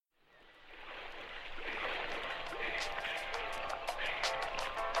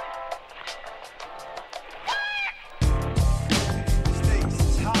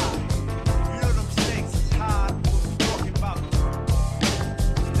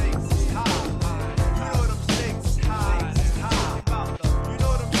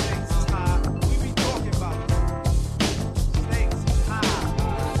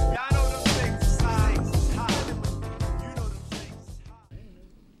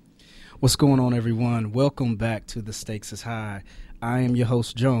What's going on, everyone? Welcome back to The Stakes is High. I am your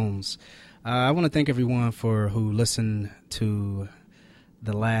host, Jones. I want to thank everyone who listened to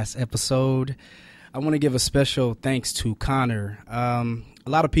the last episode. I want to give a special thanks to Connor. A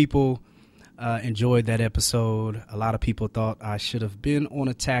lot of people enjoyed that episode. A lot of people thought I should have been on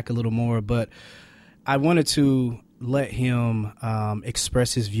attack a little more, but I wanted to let him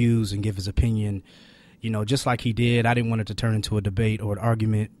express his views and give his opinion. You know, just like he did. I didn't want it to turn into a debate or an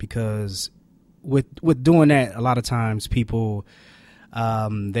argument, because with doing that, a lot of times people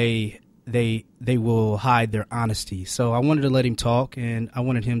they will hide their honesty. So I wanted to let him talk, and I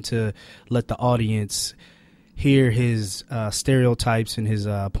wanted him to let the audience hear his stereotypes and his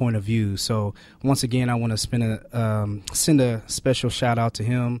point of view. So once again, I want to send a special shout out to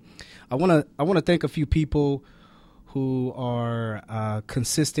him. I want to thank a few people who are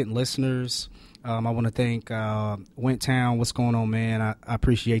consistent listeners. I want to thank Wenttown. What's going on, man? I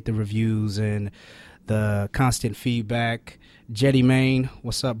appreciate the reviews and the constant feedback. Jetty Maine,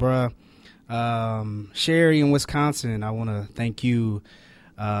 what's up, bruh? Sherry in Wisconsin, I want to thank you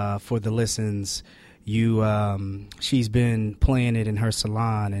for the listens. She's been playing it in her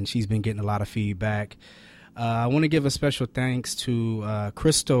salon, and she's been getting a lot of feedback. I want to give a special thanks to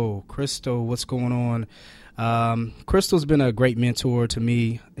Crystal. Crystal, what's going on? Crystal's been a great mentor to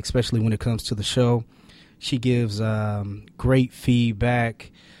me, especially when it comes to the show. She gives great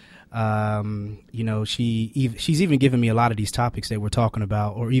feedback. She's even given me a lot of these topics that we're talking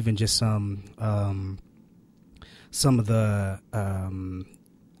about, or even just some of the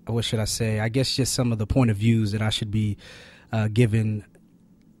what should I say? I guess just some of the point of views that I should be given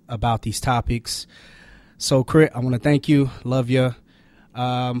about these topics. So, Crit, I want to thank you. Love you.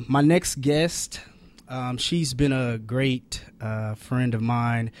 My next guest. She's been a great friend of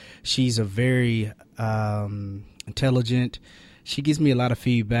mine. She's a very intelligent. She gives me a lot of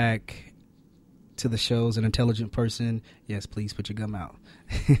feedback to the shows. An intelligent person. Yes, please put your gum out.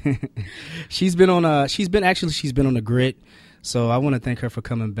 She's been on the Grit. So I want to thank her for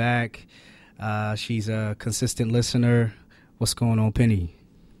coming back. She's a consistent listener. What's going on, Penny?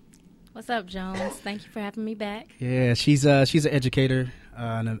 What's up, Jones? Thank you for having me back. Yeah, she's an educator.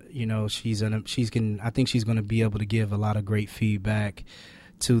 I think she's going to be able to give a lot of great feedback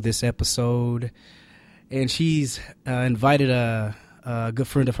to this episode. And she's invited a good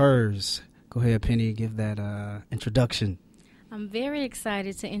friend of hers. Go ahead, Penny, give that introduction. I'm very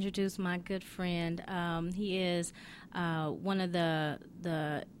excited to introduce my good friend. He is one of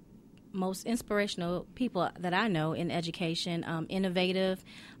the most inspirational people that I know in education, innovative,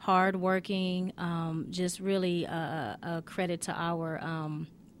 hardworking, just really a credit to our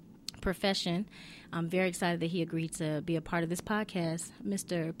profession. I'm very excited that he agreed to be a part of this podcast,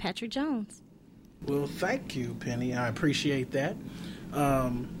 Mr. Patrick Jones. Well, thank you, Penny. I appreciate that.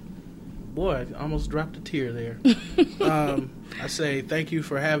 Boy, I almost dropped a tear there. I say thank you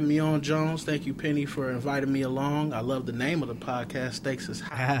for having me on, Jones. Thank you, Penny, for inviting me along. I love the name of the podcast, Stakes is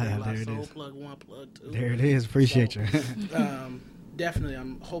High. There it is. Plug one, plug two. There it is. Appreciate you. Definitely,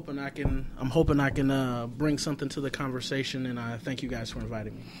 I'm hoping I can bring something to the conversation, and I thank you guys for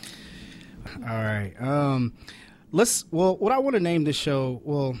inviting me. All right. What I want to name this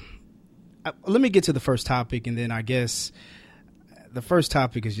show. Let me get to the first topic, and then I guess. The first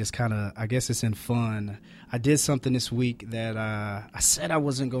topic is just kind of, I guess it's in fun. I did something this week that I said I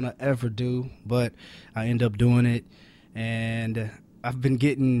wasn't going to ever do, but I ended up doing it, and I've been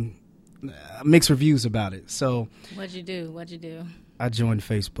getting mixed reviews about it. So What'd you do? I joined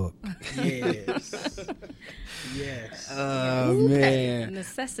Facebook. Yes. Oh, man.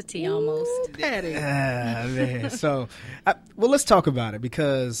 Necessity almost. Daddy. Man. So, let's talk about it,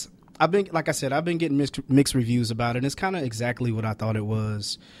 because I've been getting mixed reviews about it, and it's kind of exactly what I thought it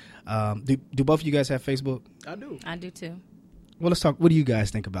was. Do both of you guys have Facebook? I do. I do too. Well, let's talk. What do you guys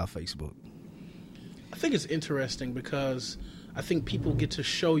think about Facebook? I think it's interesting because I think people get to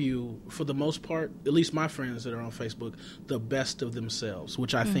show you, for the most part, at least my friends that are on Facebook, the best of themselves,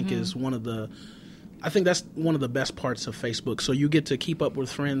 which I think is I think that's one of the best parts of Facebook. So you get to keep up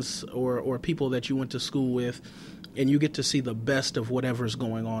with friends or people that you went to school with, and you get to see the best of whatever's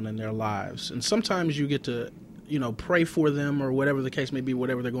going on in their lives. And sometimes you get to, pray for them, or whatever the case may be,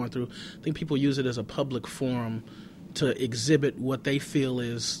 whatever they're going through. I think people use it as a public forum to exhibit what they feel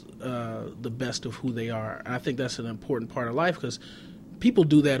is the best of who they are. And I think that's an important part of life, because people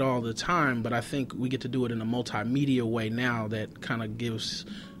do that all the time, but I think we get to do it in a multimedia way now that kind of gives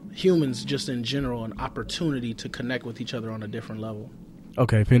humans just in general an opportunity to connect with each other on a different level.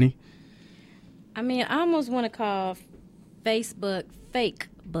 Okay, Penny? I mean, I almost want to call Facebook fake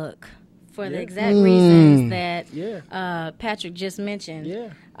book. for the exact reasons that Yeah. Patrick just mentioned. Yeah.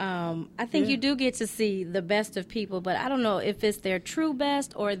 I think you do get to see the best of people, but I don't know if it's their true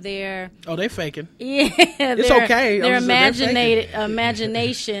best or their Oh, they faking. it's okay. Their I'm just saying they're faking.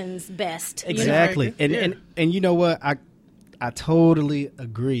 imagination's best. Exactly. You know? And you know what? I totally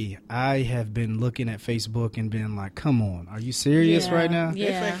agree. I have been looking at Facebook and been like, come on, are you serious right now?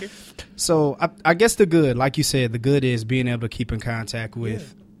 Yeah. They faking. So I guess the good, like you said, the good is being able to keep in contact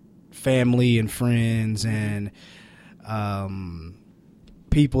with family and friends and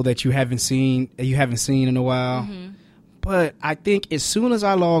people that you haven't seen in a while. Mm-hmm. But I think as soon as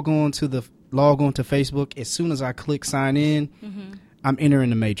I log on to Facebook, as soon as I click sign in, I'm entering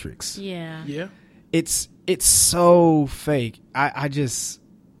the matrix. Yeah. Yeah. It's so fake. It just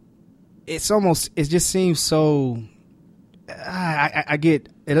seems so. I get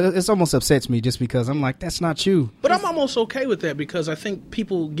it. It almost upsets me just because I'm like, that's not you. But I'm almost okay with that because I think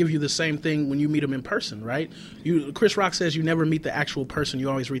people give you the same thing when you meet them in person, right? Chris Rock says you never meet the actual person; you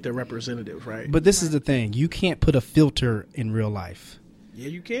always meet their representative, right? But this is the thing: you can't put a filter in real life. Yeah,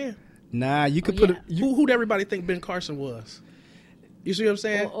 you can. Nah, you could yeah. put. Who'd everybody think Ben Carson was? You see what I'm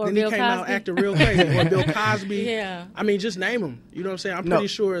saying? Or then Bill he came out Cosby. acting real crazy. Or Bill Cosby. Yeah. I mean, just name him. You know what I'm saying? I'm No. pretty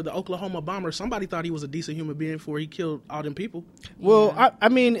sure the Oklahoma bomber, somebody thought he was a decent human being before he killed all them people. Well, I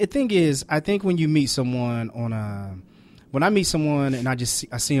mean, the thing is, I think when you meet someone when I meet someone and I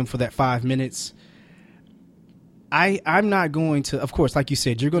see them for that 5 minutes, I'm not going to, of course, like you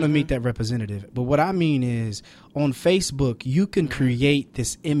said, you're going to meet that representative. But what I mean is, on Facebook, you can create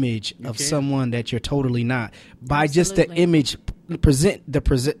this image of can. someone that you're totally not by just the Absolutely. image,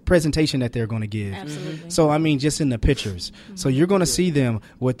 presentation that they're going to give. Absolutely. So, I mean, just in the pictures. So you're going to see them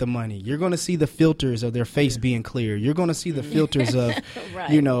with the money. You're going to see the filters of their face being clear. You're going to see the filters of, Right.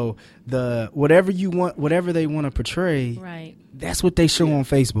 the whatever you want, whatever they want to portray. Right. That's what they show on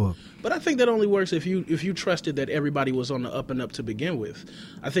Facebook. But I think that only works if you trusted that everybody was on the up and up to begin with.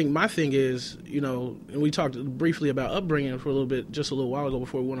 I think my thing is, and we talked briefly about upbringing for a little while ago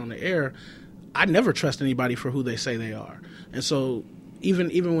before we went on the air. I never trust anybody for who they say they are. And so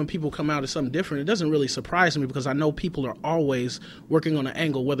even when people come out as something different, it doesn't really surprise me because I know people are always working on an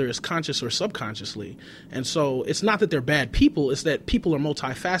angle, whether it's conscious or subconsciously. And so it's not that they're bad people, it's that people are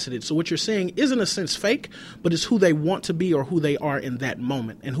multifaceted. So what you're saying is in a sense fake, but it's who they want to be or who they are in that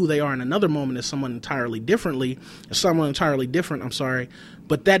moment. And who they are in another moment is someone entirely different, I'm sorry.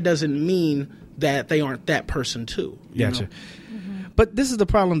 But that doesn't mean that they aren't that person too. You Gotcha. know? But this is the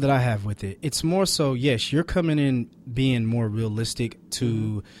problem that I have with it. It's more so, yes, you're coming in being more realistic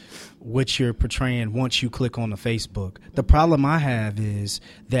to what you're portraying once you click on the Facebook. The problem I have is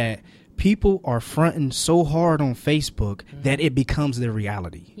that people are fronting so hard on Facebook that it becomes their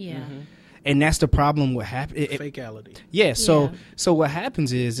reality. Yeah. And that's the problem what happened. Fakeality. Yeah, so what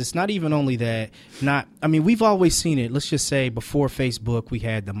happens is it's not even only that. We've always seen it. Let's just say before Facebook, we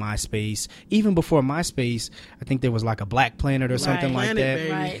had the MySpace. Even before MySpace, I think there was like a Black Planet or something like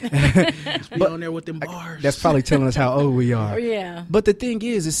that. Right. Just be on there with them bars. That's probably telling us how old we are. Yeah. But the thing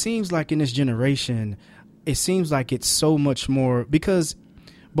is, it seems like in this generation, it seems like it's so much more because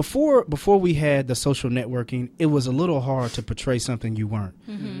before we had the social networking, it was a little hard to portray something you weren't.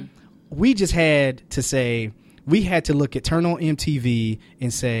 Mm-hmm. We just had to say, we had to turn on MTV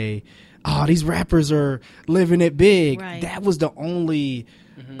and say, oh, these rappers are living it big. Right. That was the only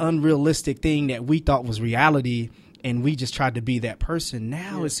unrealistic thing that we thought was reality, and we just tried to be that person.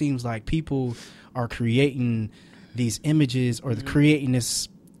 Now it seems like people are creating these images or creating this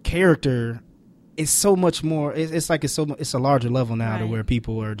character. It's so much more. It's a larger level now to Right. where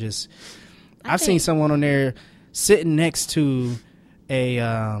people are just. I I've seen think- someone on there sitting next to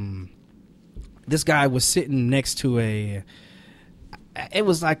this guy was sitting next to it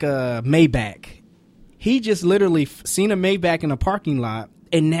was like a Maybach. He just literally seen a Maybach in a parking lot,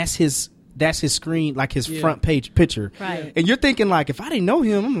 and that's his screen, like his front page picture. Right. And you're thinking like, if I didn't know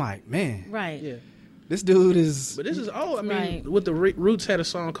him, I'm like, man, Right. Yeah. this dude is. But this is Right. with the Roots had a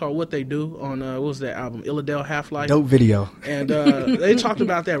song called "What They Do" on what was that album, Illidale Half-Life. Dope video. And they talked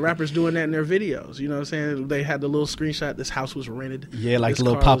about that, rappers doing that in their videos. You know what I'm saying? They had the little screenshot, this house was rented. Yeah, like this the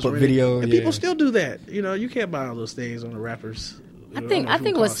little car was pop-up rented. video, And yeah. people still do that. You can't buy all those things on the rappers. I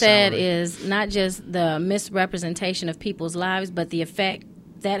think what's sad is not just the misrepresentation of people's lives, but the effect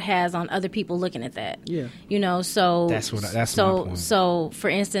that has on other people looking at that. Yeah. So That's my point. So for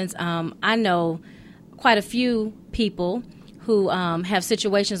instance, I know quite a few people who have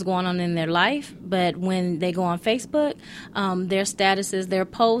situations going on in their life, but when they go on Facebook, their statuses, their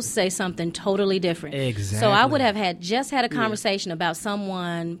posts say something totally different. Exactly. So I would have had a conversation about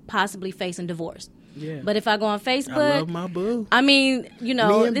someone possibly facing divorce. Yeah. But if I go on I Facebook, love my boo. I mean, you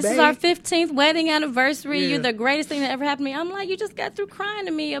know, and this is Bae. our 15th wedding anniversary. Yeah. You're the greatest thing that ever happened to me. I'm like, you just got through crying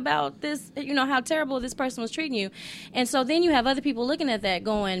to me about this, you know, how terrible this person was treating you. And so then you have other people looking at that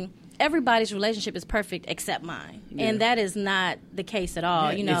going, everybody's relationship is perfect except mine. Yeah. And that is not the case at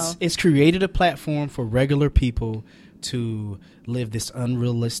all, you know. It's created a platform for regular people to live this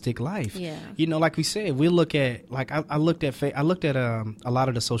unrealistic life. Yeah. You know, like we said, we look at, like I looked at a lot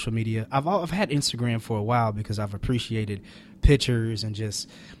of the social media. I've had Instagram for a while because I've appreciated pictures and just,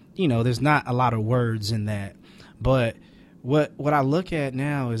 you know, there's not a lot of words in that. But what I look at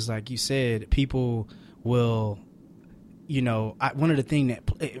now is, like you said, people will, you know, one of the things that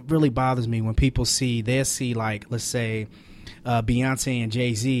it really bothers me when people they'll see, like, let's say, Beyonce and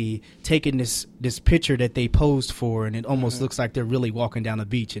Jay-Z taking this picture that they posed for, and it almost looks like they're really walking down the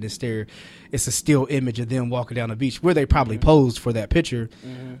beach, and it's a still image of them walking down the beach where they probably posed for that picture.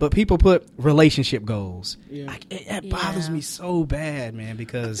 But people put relationship goals. Yeah. Like, it bothers me so bad, man,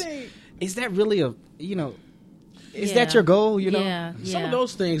 because is that really is that your goal, you know? Yeah. Some of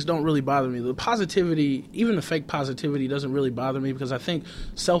those things don't really bother me. The positivity, even the fake positivity, doesn't really bother me because I think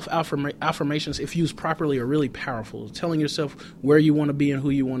self-affirmations, if used properly, are really powerful. Telling yourself where you want to be and who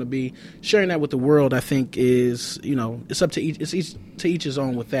you want to be, sharing that with the world, I think is, you know, it's up to each his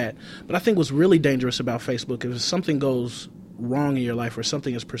own with that. But I think what's really dangerous about Facebook is if something goes wrong in your life or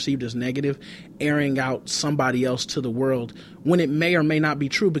something is perceived as negative, airing out somebody else to the world when it may or may not be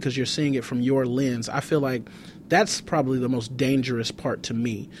true because you're seeing it from your lens. I feel like that's probably the most dangerous part to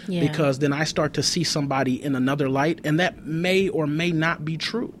me because then I start to see somebody in another light, and that may or may not be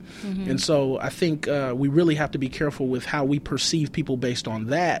true. And so I think we really have to be careful with how we perceive people based on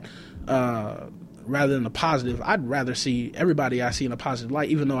that rather than a positive. I'd rather see everybody I see in a positive light,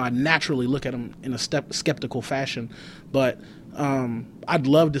 even though I naturally look at them in a skeptical fashion. But I'd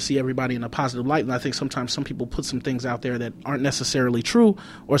love to see everybody in a positive light, and I think sometimes some people put some things out there that aren't necessarily true,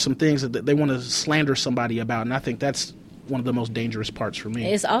 or some things that they want to slander somebody about, and I think that's one of the most dangerous parts for me.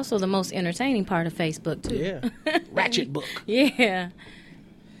 It's also the most entertaining part of Facebook, too. Yeah. Ratchet book. Yeah.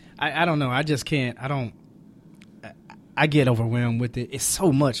 I don't know. I just can't. I get overwhelmed with it. It's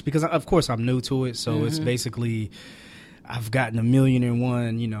so much because, of course, I'm new to it. So it's basically, I've gotten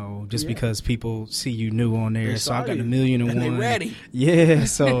 1,000,001, you know, just because people see you new on there. So I've gotten 1,000,001. And they ready. Yeah.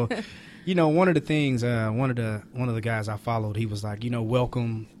 So, you know, one of the things, one of the guys I followed, he was like, you know,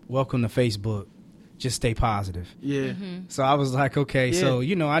 welcome to Facebook. Just stay positive. Yeah. So I was like, okay. Yeah. So,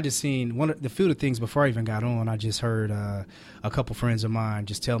 you know, I just seen the few of the things before I even got on. I just heard a couple friends of mine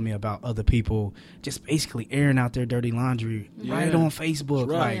just tell me about other people just basically airing out their dirty laundry right on Facebook.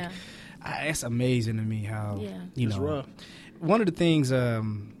 Like, it's amazing to me how, you know, rough. One of the things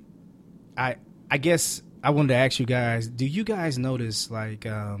I guess I wanted to ask you guys, do you guys notice like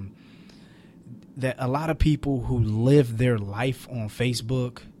that a lot of people who live their life on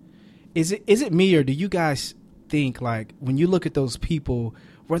Facebook, is it me, or do you guys think, like, when you look at those people,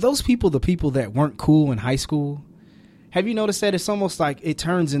 were those people the people that weren't cool in high school? Have you noticed that it's almost like it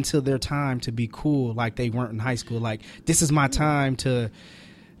turns into their time to be cool, like they weren't in high school? Like, this is my time to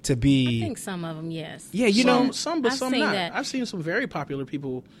be. I think some of them, yes. Yeah, you know, some, but I've some seen not. that. I've seen some very popular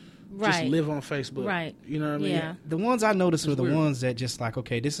people just live on Facebook. Right. You know what I mean? Yeah. the ones I noticed were the weird. ones that just like,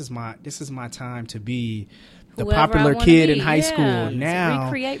 okay, this is my time to be the Whoever I popular wanna kid be, in high yeah. school. To Now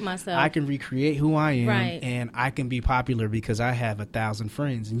recreate myself. I can recreate who I am, Right. and I can be popular because I have 1,000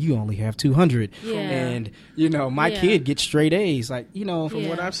 friends and you only have 200. Yeah. And you know, my Yeah. kid gets straight A's. Like, you know, From Yeah.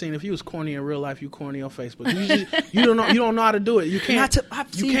 what I've seen, if you was corny in real life, you corny on Facebook. You don't know how to do it. You can't. I've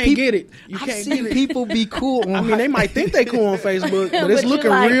You seen can't people, get it. You I've can't seen get it. people be cool. On I mean, they might think they cool on Facebook, but it's But you looking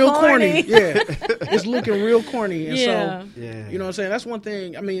like real corny. corny. Yeah, it's looking real corny. And Yeah. so, Yeah. you know what I'm saying? That's one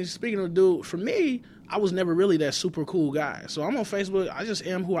thing. I mean, speaking of dude, for me, I was never really that super cool guy. So I'm on Facebook. I just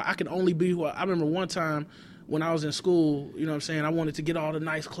am who I can only be who I remember one time when I was in school, you know what I'm saying? I wanted to get all the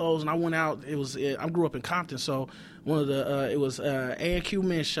nice clothes, and I went out. I grew up in Compton, so one of the, it was A&Q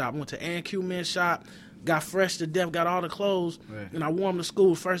Men's Shop. I went to A&Q Men's Shop, got fresh to death, got all the clothes, and I wore them to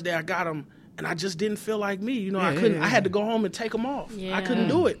school. First day I got them, and I just didn't feel like me. You know, I couldn't. I had to go home and take them off. Yeah. I couldn't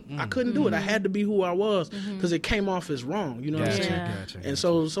do it. I couldn't do it. I had to be who I was because it came off as wrong. You know what I'm Gotcha, saying? Yeah. And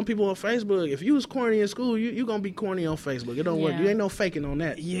so some people on Facebook, if you was corny in school, you're going to be corny on Facebook. It don't work. Yeah. You ain't no faking on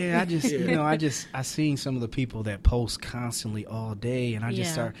that. Yeah, I just, you know, I seen some of the people that post constantly all day, and I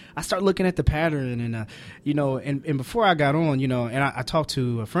just start looking at the pattern, and you know, and before I got on, you know, and I talked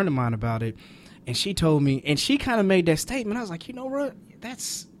to a friend of mine about it, and she told me, and she kind of made that statement. I was like, you know what,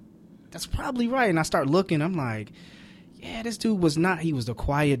 that's probably right. And I start looking, I'm like, yeah, this dude was not. He was the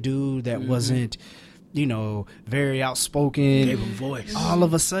quiet dude that wasn't, very outspoken. Gave him voice. All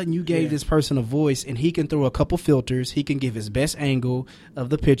of a sudden, you gave this person a voice, and he can throw a couple filters. He can give his best angle of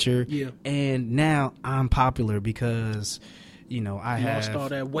the picture. Yeah. And now I'm popular because, I have lost all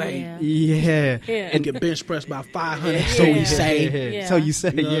that weight. Yeah. And get bench pressed by 500. So we say. Yeah. So you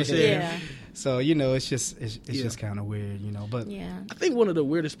say. You know what I'm saying? So it's just kind of weird, But I think one of the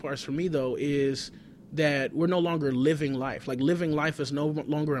weirdest parts for me though is that we're no longer living life. Like living life is no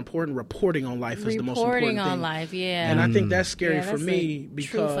longer important. Reporting on life is the most important thing. Reporting on life, yeah. And I think that's scary for that's me because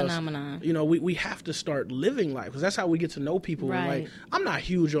true phenomenon. We have to start living life because that's how we get to know people. Right. Like I'm not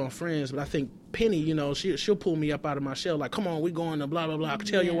huge on Friends, but I think Penny, she'll pull me up out of my shell. Like, come on, we going to blah blah blah.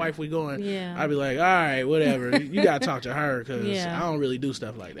 Tell your wife we going. Yeah. I'd be like, all right, whatever. You gotta talk to her because I don't really do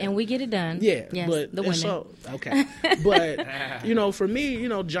stuff like that. And we get it done. Yeah, yes, but the women. So okay, but for me,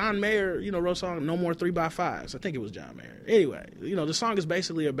 John Mayer, wrote a song "No More 3x5s." I think it was John Mayer. Anyway, the song is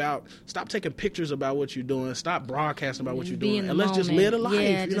basically about stop taking pictures about what you're doing, stop broadcasting about what you're doing, and let's just live the life.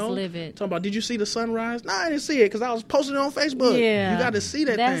 Yeah, just live it. Talking about, did you see the sunrise? No, I didn't see it because I was posting it on Facebook. Yeah, you got to see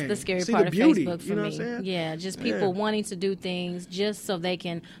that. That's the scary see part the of beauty, Facebook for you know me. What I'm saying? Yeah, just people wanting to do things just so they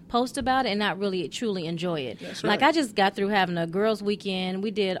can post about it and not really truly enjoy it. That's Like right. I just got through having a girls' weekend.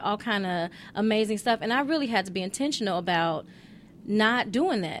 We did all kind of amazing stuff, and I really had to be intentional about not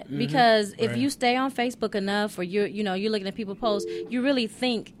doing that because if you stay on Facebook enough, or you're looking at people post, you really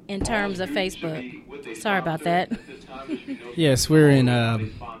think in terms of Facebook. Sorry about that. Yes, we're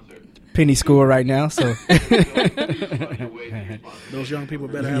in Penny School right now, so those young people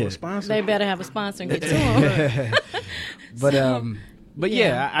better have a sponsor. They better have a sponsor and get to them. But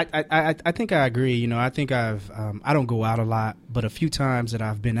I think I agree. I think I don't go out a lot, but a few times that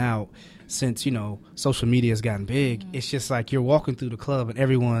I've been out since social media has gotten big, it's just like you're walking through the club and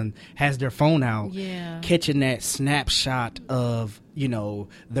everyone has their phone out, catching that snapshot of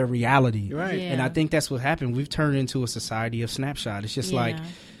the reality. Right. Yeah. And I think that's what happened. We've turned into a society of snapshot. It's just like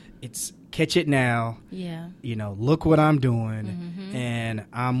it's catch it now. Yeah. Look what I'm doing, and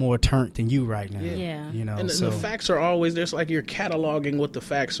I'm more turned than you right now. Yeah. And the facts are always there's like you're cataloging what the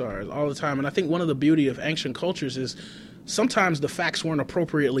facts are all the time. And I think one of the beauty of ancient cultures is sometimes the facts weren't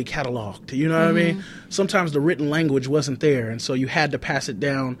appropriately cataloged. You know what I mean? Sometimes the written language wasn't there, and so you had to pass it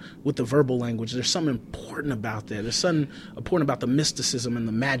down with the verbal language. There's something important about that. There's something important about the mysticism and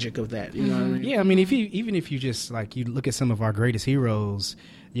the magic of that. You know what I mean? Yeah, I mean, even if you just like you look at some of our greatest heroes,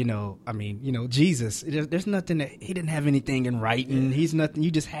 Jesus, there's nothing that he didn't have anything in writing. Yeah. He's nothing.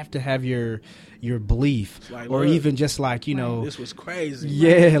 You just have to have your belief, like, or look, even just like this was crazy.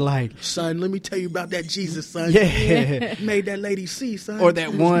 Yeah, man. Like son, let me tell you about that Jesus, son. Yeah, made that lady see, son. Or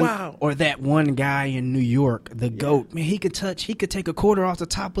that one guy in New York, the GOAT. Man, he could take a quarter off the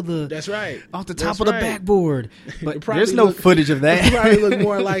top of the. That's right. Off the top of the backboard. But there's no look, footage of that. It probably looked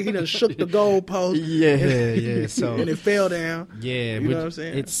more like he done shook the goalpost. Yeah. So and it fell down. Yeah, you know what I'm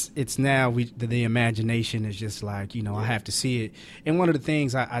saying? It's now the imagination is just like I have to see it. And one of the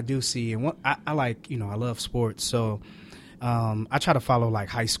things I do see, and what I like, I love sports, so I try to follow like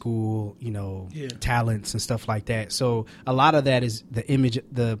high school, talents and stuff like that. So a lot of that is the image,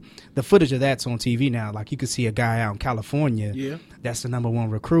 the footage of that's on TV now. Like you could see a guy out in California, that's the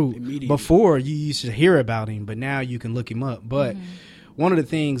 #1 recruit. Before you used to hear about him, but now you can look him up. But one of the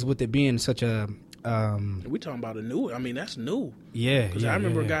things with it being such a we talking about a new. I mean, that's new. Yeah, because I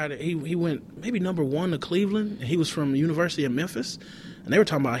remember a guy that he went maybe #1 to Cleveland, and he was from the University of Memphis, and they were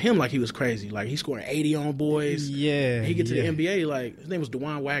talking about him like he was crazy, like he's scoring 80 on boys. Yeah, he get to the NBA, like his name was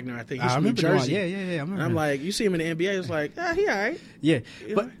DeJuan Wagner, I think. He's from New Jersey. Yeah. I remember. And I'm like, you see him in the NBA, it's like, he all right. Yeah,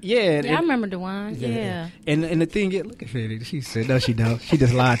 but I remember DeJuan. Yeah. And the thing is, look at her. She said, no, she don't. She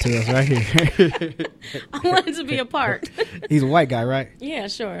just lied to us right here. I wanted to be a part. He's a white guy, right? Yeah,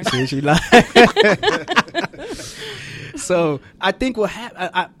 sure. See, she lied. So I think what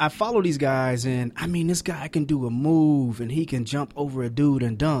I follow these guys, and I mean, this guy can do a move and he can jump over a dude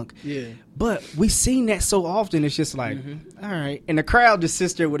and dunk. Yeah. But we've seen that so often. It's just like, all right. And the crowd just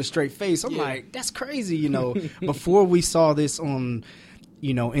sits there with a straight face. I'm like, that's crazy. Before we saw this on,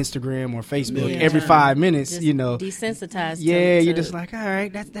 Instagram or Facebook every 5 minutes, just desensitized. Yeah, you're just like, all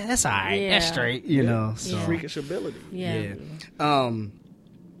right, that's all right. That's straight, So. Freakish ability. Yeah.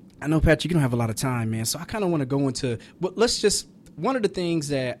 I know, Pat, you don't have a lot of time, man. So I kind of want to go into, but one of the things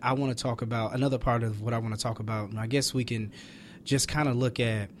that I want to talk about, another part of what I want to talk about, and I guess we can just kind of look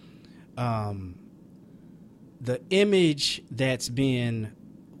at the image that's been,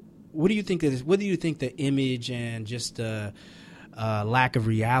 what do you think the image and just lack of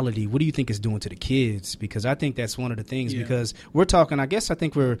reality, what do you think it's doing to the kids? Because I think that's one of the things, because we're talking, I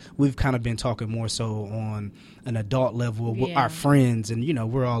think we've kind of been talking more so on an adult level with our friends, and,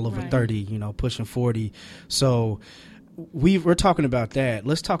 we're all over 30, pushing 40. So we're talking about that.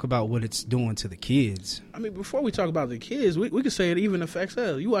 Let's talk about what it's doing to the kids. I mean, before we talk about the kids, we could say it even affects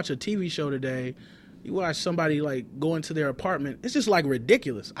us. You watch a TV show today, you watch somebody like go into their apartment, it's just like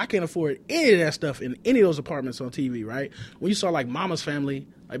ridiculous. I can't afford any of that stuff in any of those apartments on TV, right? When you saw like Mama's Family,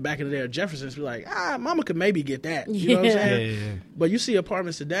 like back in the day of Jefferson's, be like, Mama could maybe get that. You know what I'm saying? Yeah. But you see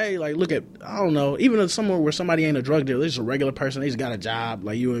apartments today, like look at, I don't know, even somewhere where somebody ain't a drug dealer, they're just a regular person, they just got a job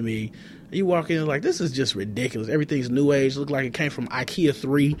like you and me. You walk in like, this is just ridiculous. Everything's new age. Look like it came from IKEA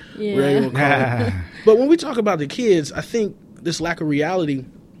 3. Yeah. But when we talk about the kids, I think this lack of reality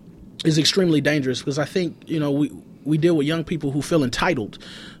is extremely dangerous, because I think, we deal with young people who feel entitled.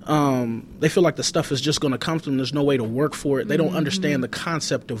 They feel like the stuff is just going to come to them. There's no way to work for it. They don't understand the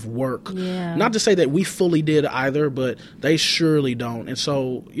concept of work. Yeah. Not to say that we fully did either, but they surely don't. And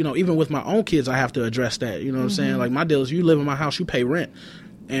so, even with my own kids, I have to address that. You know what I'm saying? Like my deal is, you live in my house, you pay rent.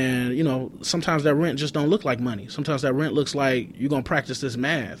 And, sometimes that rent just don't look like money. Sometimes that rent looks like you're going to practice this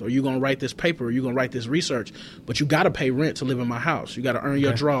math, or you're going to write this paper, or you're going to write this research. But you got to pay rent to live in my house. You got to earn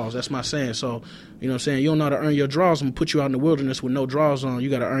your draws. That's my saying. So, you know what I'm saying? You don't know how to earn your draws. I'm going to put you out in the wilderness with no draws on. You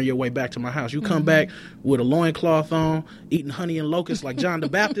got to earn your way back to my house. You come back with a loincloth on, eating honey and locusts like John the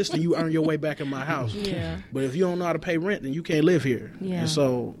Baptist, and you earn your way back in my house. Yeah. But if you don't know how to pay rent, then you can't live here. Yeah. And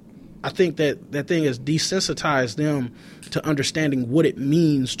so I think that thing has desensitized them to understanding what it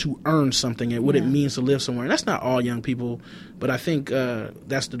means to earn something and what it means to live somewhere. And that's not all young people, but I think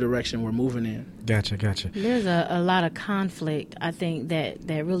that's the direction we're moving in. Gotcha. There's a lot of conflict, I think, that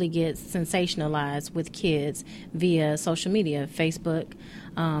really gets sensationalized with kids via social media, Facebook.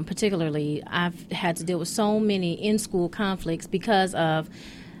 Particularly, I've had to deal with so many in-school conflicts because of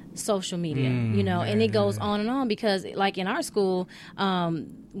social media, and it goes on and on, because like in our school,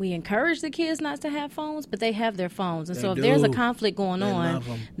 we encourage the kids not to have phones, but they have their phones. And so if there's a conflict going on,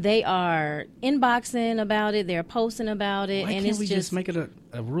 they are inboxing about it, they're posting about it. Why can't we just make it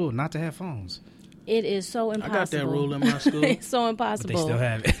a rule not to have phones? It is so impossible. I got that rule in my school. It's so impossible. But they still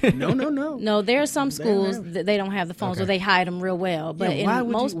have it. No. No, there are some schools that they don't have the phones, or they hide them real well. But in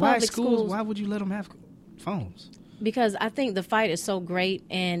most public schools, why would you let them have phones? Because I think the fight is so great,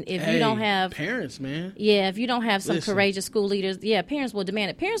 and if you don't have parents, man, if you don't have some courageous school leaders, parents will demand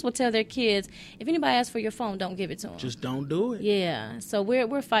it. Parents will tell their kids, if anybody asks for your phone, don't give it to them. Just don't do it. Yeah, so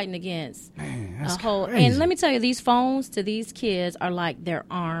we're fighting against a whole. Crazy. And let me tell you, these phones to these kids are like their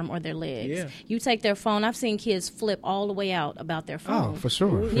arm or their legs. Yeah. You take their phone. I've seen kids flip all the way out about their phone. Oh, for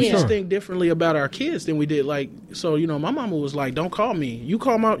sure. We just think differently about our kids than we did. Like, so my mama was like, "Don't call me. You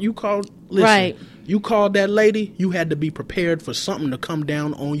call listen." Right. You called that lady, you had to be prepared for something to come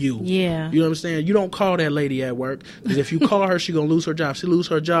down on you. Yeah. You know what I'm saying? You don't call that lady at work, because if you call her, she's going to lose her job. She lose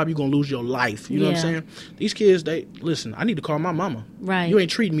her job, you're going to lose your life. You know what I'm saying? These kids, listen, I need to call my mama. Right. You ain't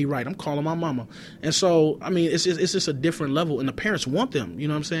treating me right. I'm calling my mama. And so, I mean, it's just a different level, and the parents want them. You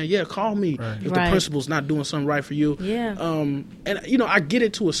know what I'm saying? Yeah, call me if the principal's not doing something right for you. Yeah. And, I get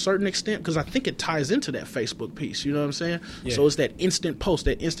it to a certain extent, because I think it ties into that Facebook piece. You know what I'm saying? Yeah. So it's that instant post,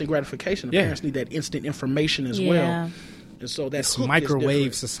 that instant gratification. The parents need that instant information as well. And so that's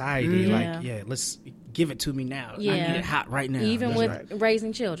microwave society. Mm-hmm. Let's give it to me now. I need it hot right now. Even with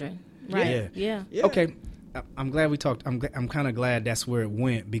raising children. Right. Yeah. Okay. I'm glad we talked. I'm kind of glad that's where it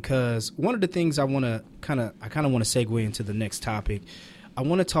went, because one of the things I want to kind of want to segue into the next topic. I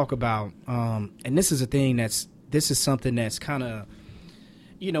want to talk about, and this is a thing this is something that's kind of,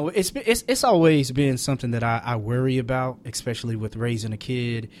 it's always been something that I worry about, especially with raising a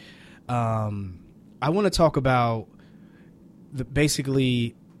kid. I want to talk about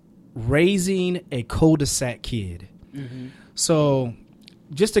basically raising a cul-de-sac kid. Mm-hmm. So,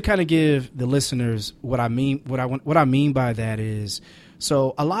 just to kind of give the listeners what I mean by that is,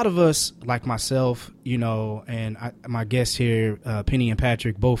 so a lot of us, like myself, and my guests here, Penny and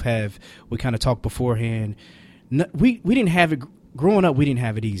Patrick, we kind of talked beforehand. We didn't have it growing up. We didn't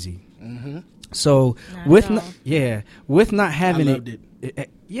have it easy. Mm-hmm. So with not having I loved it.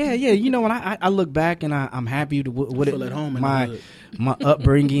 When I look back and I'm happy with it. At home my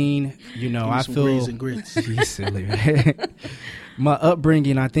upbringing, I feel grits and grits. Silly, man. My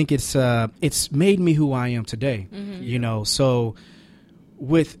upbringing, I think it's made me who I am today. Mm-hmm. So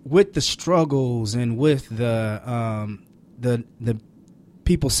with the struggles and with the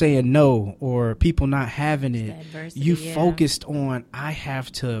people saying no or people not having it, adversity, you focused on, I have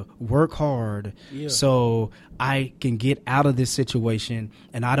to work hard so I can get out of this situation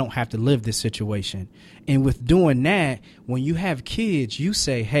and I don't have to live this situation. And with doing that, when you have kids, you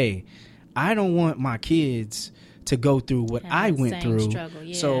say, hey, I don't want my kids to go through what I went through.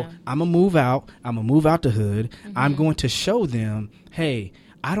 Struggle, So I'm going to move out. I'm going to move out the hood. I'm going to show them, hey,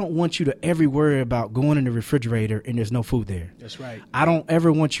 I don't want you to ever worry about going in the refrigerator and there's no food there. That's right. I don't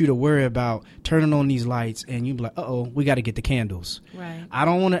ever want you to worry about turning on these lights and you be like, uh-oh, we got to get the candles. Right. I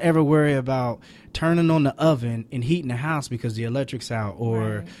don't want to ever worry about turning on the oven and heating the house because the electric's out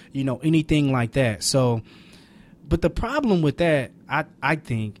or, anything like that. So, but the problem with that, I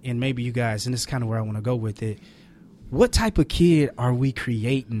think, and maybe you guys, and this is kind of where I want to go with it, what type of kid are we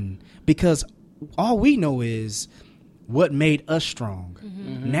creating? Because all we know is what made us strong.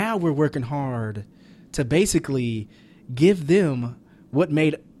 Now we're working hard to basically give them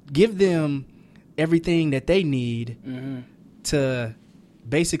everything that they need to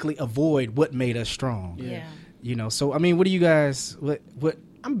basically avoid what made us strong. Yeah. So I mean, what do you guys what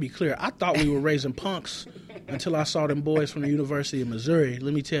I'm gonna be clear. I thought we were raising punks until I saw them boys from the University of Missouri.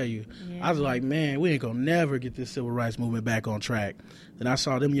 Let me tell you, I was like, man, we ain't gonna never get this civil rights movement back on track. And I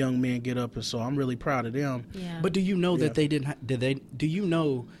saw them young men get up, and so I'm really proud of them. Yeah. But do you know that they didn't? Do you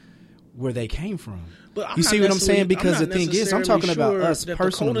know where they came from? But you see what I'm saying? Because the thing is, I'm talking about us that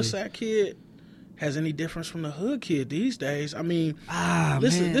personally. The cul-de-sac kid has any difference from the hood kid these days. I mean, man.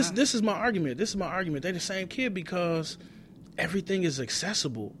 this is my argument. This is my argument. They're the same kid because everything is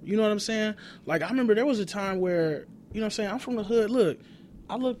accessible. You know what I'm saying? Like, I remember there was a time where, you know what I'm saying, I'm from the hood. Look,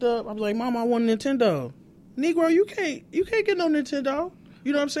 I looked up, I was like, Mom, I want a Nintendo. Negro, you can't get no Nintendo.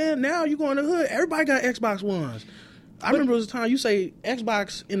 You know what I'm saying? Now you go in the hood, everybody got Xbox Ones. I remember there was a time you say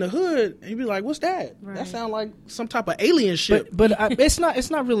Xbox in the hood, and you be like, "What's that?" Right. That sound like some type of alien shit. But it's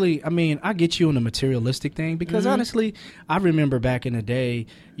not really. I mean, I get you on the materialistic thing because honestly, I remember back in the day,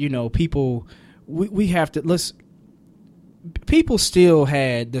 people, we have to people still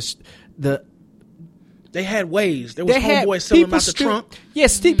had They had ways. There was homeboys selling them out the trunk.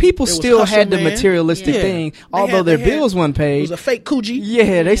 Yes, people still had the materialistic thing, although their bills weren't paid. It was a fake coochie.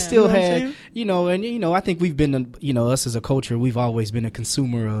 Yeah, they still had, I think we've been, us as a culture, we've always been a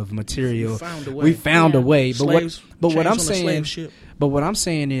consumer of material. We found a way. But what I'm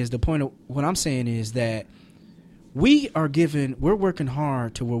saying is that we're working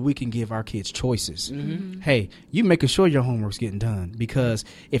hard to where we can give our kids choices. Hey, you making sure your homework's getting done, because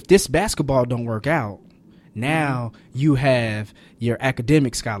if this basketball don't work out, now you have your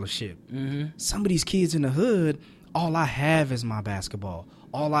academic scholarship. Some of these kids in the hood, all I have is my basketball.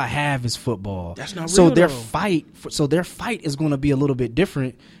 All I have is football. That's not real. So their fight is going to be a little bit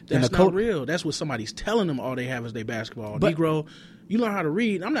different. That's not real. That's what somebody's telling them. All they have is their basketball. But, Negro, you learn how to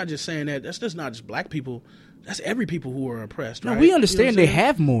read. I'm not just saying that. That's just not just black people. That's every people who are oppressed. No, right? we understand they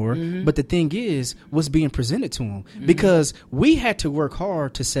have more, but the thing is, what's being presented to them? Because we had to work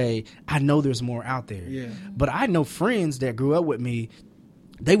hard to say, I know there's more out there. Yeah. But I know friends that grew up with me,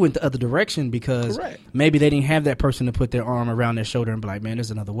 they went the other direction because maybe they didn't have that person to put their arm around their shoulder and be like, man,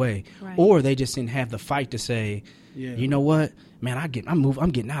 there's another way. Right. Or they just didn't have the fight to say, you know what? Man, I'm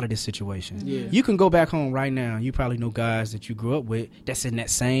getting out of this situation. Yeah. You can go back home right now. You probably know guys that you grew up with that's in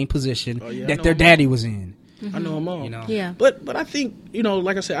that same position that their daddy was in. I know them all. Yeah. But I think,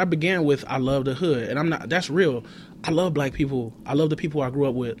 like I said, I began with I love the hood, and that's real. I love black people. I love the people I grew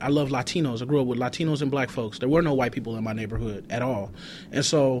up with. I love Latinos. I grew up with Latinos and black folks. There were no white people in my neighborhood at all. And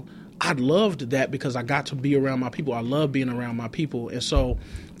so I loved that because I got to be around my people. I love being around my people. And so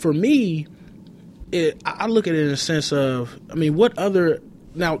for me, I look at it in a sense of,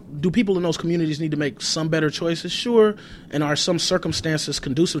 now, do people in those communities need to make some better choices? Sure. And are some circumstances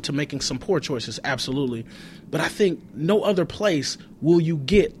conducive to making some poor choices? Absolutely. But I think no other place will you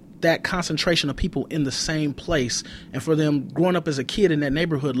get that concentration of people in the same place, and for them growing up as a kid in that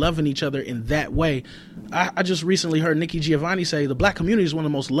neighborhood, loving each other in that way. I just recently heard Nikki Giovanni say the black community is one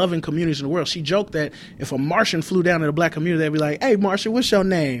of the most loving communities in the world. She joked that if a Martian flew down to the black community, they'd be like, hey, Martian, what's your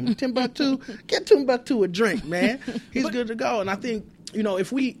name? Timbuktu? Get Timbuktu a drink, man. He's good to go. And I think,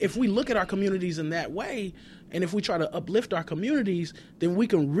 if we look at our communities in that way, and if we try to uplift our communities, then we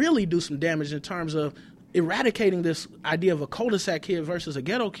can really do some damage in terms of eradicating this idea of a cul-de-sac kid versus a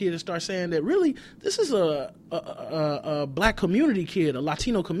ghetto kid, and start saying that really this is a black community kid, a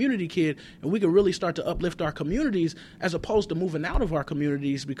Latino community kid, and we can really start to uplift our communities as opposed to moving out of our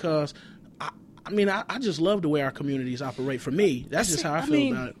communities, because I just love the way our communities operate. For me, that's just how I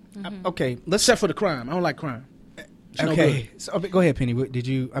feel about it. Okay, except for the crime. I don't like crime. It's okay, so, go ahead, Penny. Did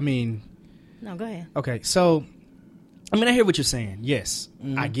you? No, go ahead. Okay, so I mean, I hear what you're saying. Yes,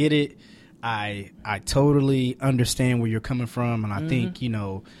 I get it. I totally understand where you're coming from, and I think, you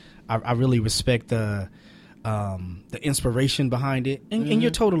know, I really respect the inspiration behind it, and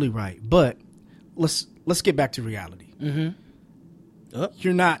you're totally right. But let's get back to reality.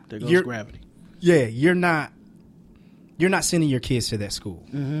 You're not. There goes gravity. Yeah, you're not sending your kids to that school.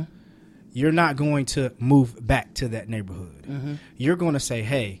 You're not going to move back to that neighborhood. You're going to say,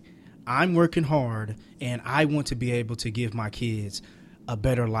 hey, I'm working hard and I want to be able to give my kids a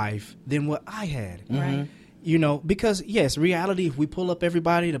better life than what I had. Right. You know, because yes, reality, if we pull up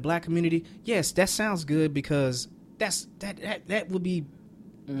everybody in the black community, yes, that sounds good because that would be,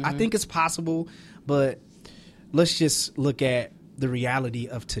 I think it's possible, but let's just look at the reality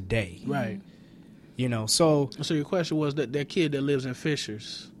of today. Right. You know, so your question was that kid that lives in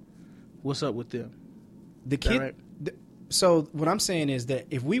Fishers, what's up with them? the kid. right? So what I'm saying is that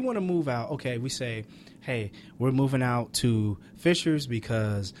if we want to move out, okay, we say, hey, we're moving out to Fishers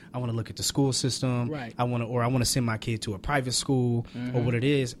because I want to look at the school system. Right. I want to send my kid to a private school or what it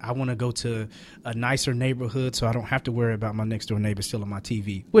is. I want to go to a nicer neighborhood so I don't have to worry about my next door neighbor stealing my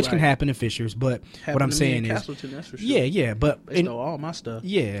TV, which can Right. happen in Fishers. But Happened what I'm to me saying in is, Castleton, that's for sure. yeah, but They stole all my stuff.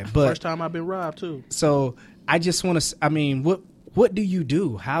 yeah, but First time I've been robbed too. so I just want to. I mean, what do you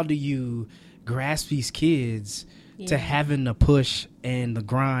do? How do you grasp these kids to Yeah. having the push and the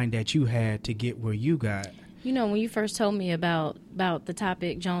grind that you had to get where you got? You know, when you first told me about the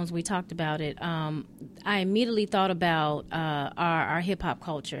topic, Jones, we talked about it. I immediately thought about our hip hop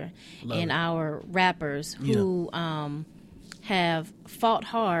culture and our rappers who have fought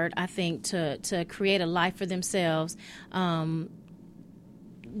hard, I think, to create a life for themselves.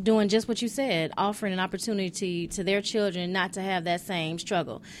 Doing just what you said, offering an opportunity to their children not to have that same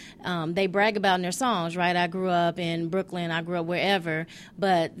struggle. They brag about in their songs, right? I grew up in Brooklyn, I grew up wherever,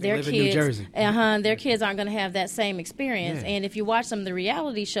 but their live in New kids, Jersey. their kids aren't going to have that same experience. Yeah. And if you watch some of the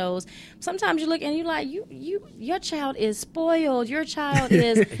reality shows, sometimes you look and you're like, your child is spoiled. Your child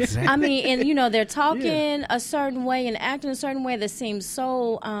is, Exactly. I mean, and you know, they're talking a certain way and acting a certain way that seems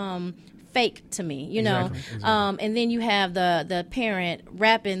so fake to me, you know. Exactly. And then you have the parent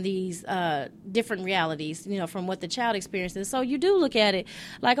wrapping these different realities, you know, from what the child experiences. So you do look at it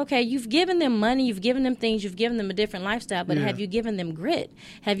like, okay, you've given them money, you've given them things, you've given them a different lifestyle, but have you given them grit?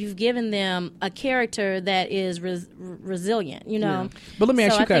 Have you given them a character that is resilient, you know? But let me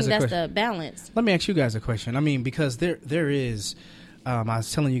ask so you I guys think a that's question. the balance. Let me ask you guys a question. I mean, because there is, I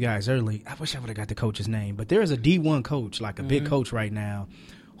was telling you guys early, I wish I would have got the coach's name, but there is a D1 coach, like a big coach right now,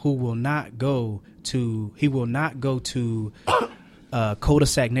 who will not go to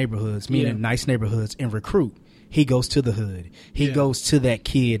cul-de-sac neighborhoods, meaning nice neighborhoods, and recruit. He goes to the hood. He goes to that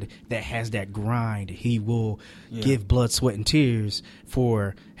kid that has that grind. He will give blood, sweat, and tears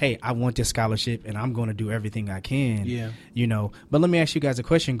for, hey, I want this scholarship, and I'm going to do everything I can. Yeah. You know. But let me ask you guys a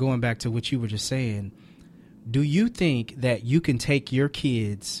question, going back to what you were just saying. Do you think that you can take your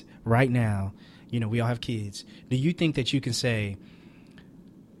kids right now, you know, we all have kids, do you think that you can say,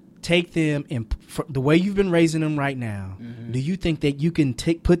 take them and the way you've been raising them right now, do you think that you can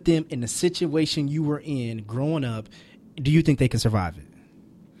put them in the situation you were in growing up? Do you think they can survive it?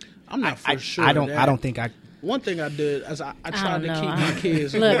 I'm not for sure. I don't think I. One thing I did is I tried to don't keep know. my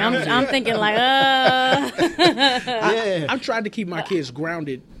kids Look, grounded. I'm thinking like, I've tried to keep my kids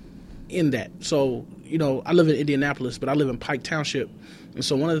grounded in that. So, you know, I live in Indianapolis, but I live in Pike Township. And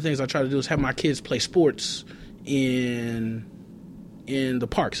so one of the things I try to do is have my kids play sports in the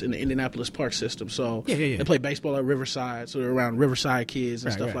parks, in the Indianapolis park system. So they play baseball at Riverside, so they're around Riverside kids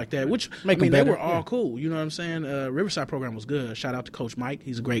and stuff like that, which, Make I mean, them they better. were all cool. You know what I'm saying? Riverside program was good. Shout out to Coach Mike.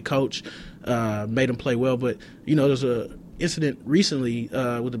 He's a great coach. Made them play well. But, you know, there's a incident recently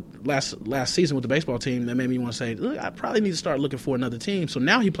with the last season with the baseball team that made me want to say, look, I probably need to start looking for another team. So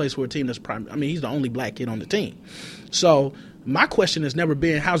now he plays for a team that's he's the only black kid on the team. So my question has never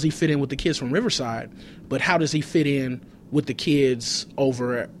been, how's he fit in with the kids from Riverside, but how does he fit in with the kids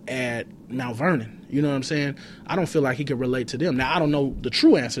over at Mount Vernon? You know what I'm saying? I don't feel like he could relate to them. Now, I don't know the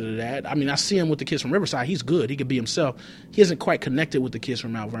true answer to that. I mean, I see him with the kids from Riverside. He's good. He could be himself. He isn't quite connected with the kids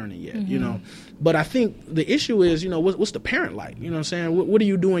from Mount Vernon yet, you know. But I think the issue is, you know, what's the parent like? You know what I'm saying? What do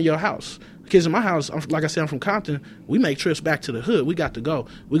you do in your house? Kids in my house, like I said, I'm from Compton. We make trips back to the hood. We got to go.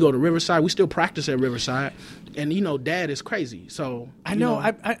 We go to Riverside. We still practice at Riverside. And, you know, Dad is crazy. So I know.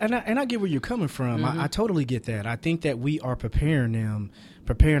 I get where you're coming from. I totally get that. I think that we are preparing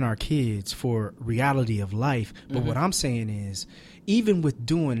preparing our kids for reality of life. But what I'm saying is, even with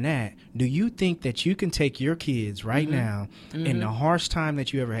doing that, do you think that you can take your kids right now in the harsh time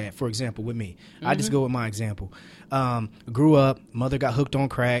that you ever had? For example, with me, I just go with my example. Grew up, mother got hooked on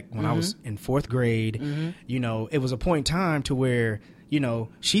crack when I was in 4th grade. You know, it was a point in time to where, you know,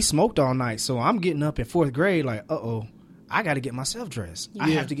 she smoked all night. So I'm getting up in 4th grade like, I got to get myself dressed.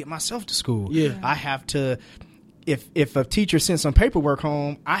 I have to get myself to school. I have to... If a teacher sends some paperwork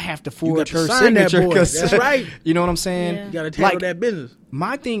home, I have to forge her signature. That's right. You know what I'm saying? You got to handle that business.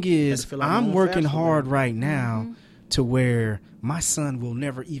 My thing is, I'm working hard right now to where my son will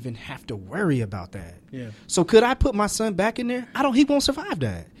never even have to worry about that. Yeah. So could I put my son back in there? He won't survive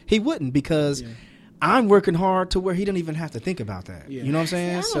that. He wouldn't, because I'm working hard to where he don't even have to think about that. Yeah. You know what I'm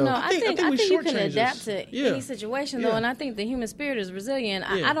saying? I don't know. I think you can adapt to any situation, though, and I think the human spirit is resilient.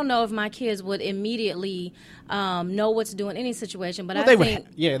 I don't know if my kids would immediately know what to do in any situation, but they would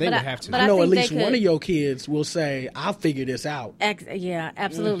have to. I know at least one of your kids will say, "I'll figure this out." Yeah,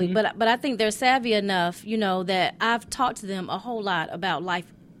 absolutely. But I think they're savvy enough, you know, that I've talked to them a whole lot about life.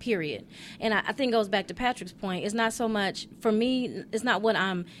 Period. And I think it goes back to Patrick's point. It's not so much for me. It's not what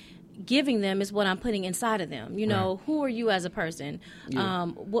I'm giving them, is what I'm putting inside of them. You know, who are you as a person?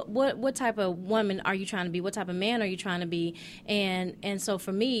 What type of woman are you trying to be? What type of man are you trying to be? And so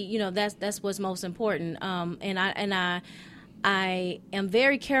for me, you know, that's what's most important. And I am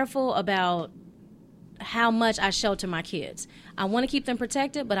very careful about how much I shelter my kids. I want to keep them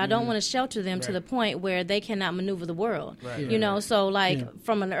protected, but I don't want to shelter them to the point where they cannot maneuver the world. You know, so like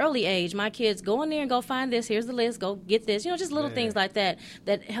from an early age, my kids go in there and go find this. Here's the list. Go get this. You know, just little things like that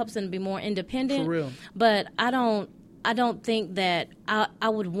helps them to be more independent. For real. But I don't think that I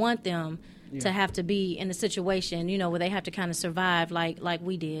would want them to have to be in a situation, you know, where they have to kind of survive like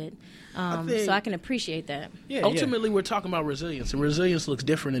we did. So I can appreciate that. Ultimately, we're talking about resilience, and resilience looks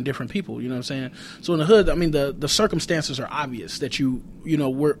different in different people. You know what I'm saying? So in the hood, I mean, the circumstances are obvious that you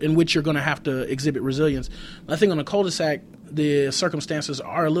know, in which you're going to have to exhibit resilience. I think on the cul-de-sac, the circumstances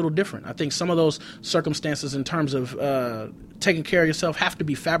are a little different. I think some of those circumstances in terms of taking care of yourself have to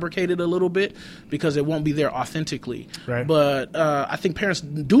be fabricated a little bit because it won't be there authentically. Right. But I think parents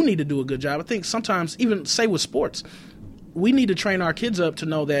do need to do a good job. I think sometimes, even say with sports, we need to train our kids up to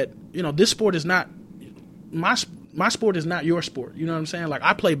know that, you know, this sport is not my sport is not your sport. You know what I'm saying? Like,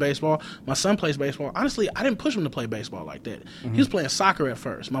 I play baseball. My son plays baseball. Honestly, I didn't push him to play baseball like that. He was playing soccer at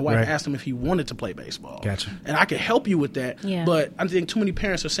first. My wife asked him if he wanted to play baseball. Gotcha. And I could help you with that. Yeah. But I think too many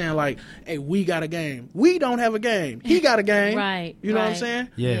parents are saying, like, hey, we got a game. We don't have a game. He got a game. Right. You know what I'm saying?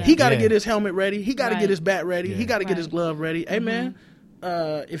 Yeah. He got to get his helmet ready. He got to Right. get his bat ready. Yeah. He got to get his glove ready. Hey, man.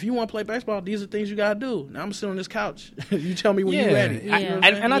 If you want to play baseball, these are things you gotta do. Now I'm sitting on this couch. You tell me when you're ready. Yeah.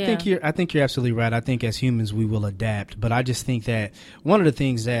 I think you're absolutely right. I think as humans we will adapt, but I just think that one of the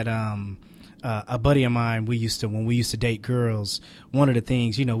things that a buddy of mine, when we used to date girls, one of the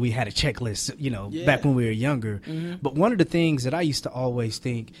things, you know, we had a checklist, you know, back when we were younger. But one of the things that I used to always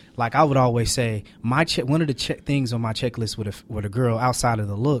think, like I would always say, one of the things on my checklist with a girl outside of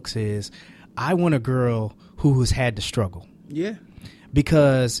the looks is, I want a girl who has had to struggle. Yeah.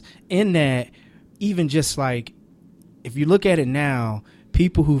 Because in that, even just like, if you look at it now,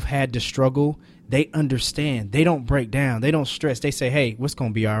 people who've had to struggle, they understand. They don't break down. They don't stress. They say, hey, what's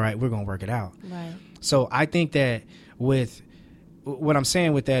going to be all right? We're going to work it out. Right. So I think that what I'm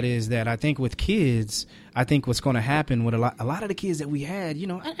saying with that is that I think with kids, I think what's going to happen with a lot of the kids that we had, you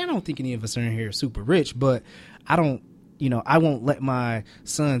know, I don't think any of us are in here super rich, but I won't let my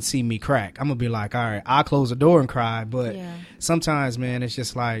son see me crack. I'm going to be like, all right, I'll close the door and cry. But sometimes, man, it's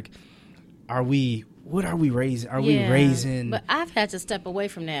just like, what are we raising? Are we raising? But I've had to step away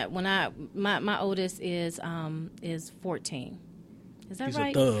from that. When my oldest is 14. Is that right?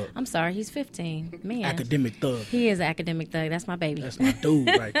 He's a thug. I'm sorry, he's 15. Man, Academic thug. He is an academic thug. That's my baby. That's my dude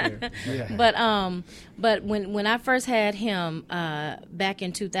right there. Yeah. But when I first had him back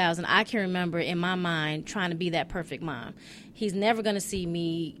in 2000, I can remember in my mind trying to be that perfect mom. He's never going to see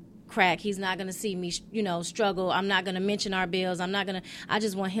me crack. He's not going to see me, you know, struggle. I'm not going to mention our bills. I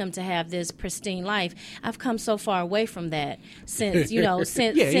just want him to have this pristine life. I've come so far away from that since, you know,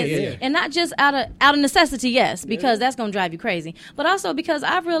 since and not just out of necessity, yes, because that's going to drive you crazy, but also because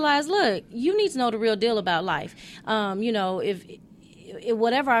I've realized, look, you need to know the real deal about life. You know, if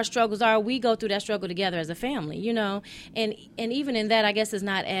whatever our struggles are, we go through that struggle together as a family, you know, and even in that, I guess it's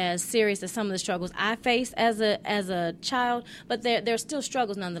not as serious as some of the struggles I faced as a child, but there's still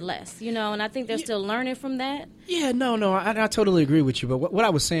struggles nonetheless, you know, and I think they're still learning from that. Yeah, no, I totally agree with you. But what I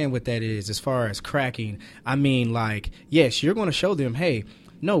was saying with that is, as far as cracking, I mean, like, yes, you're going to show them, hey,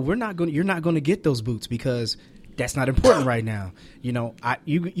 no, you're not going to get those boots because that's not important right now. You know,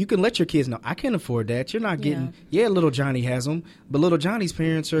 you can let your kids know, I can't afford that. You're not getting, little Johnny has them, but little Johnny's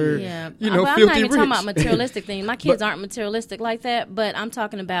parents are, you know, I'm filthy not even rich. talking about materialistic things. My kids aren't materialistic like that, but I'm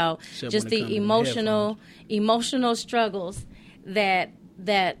talking about just the emotional struggles that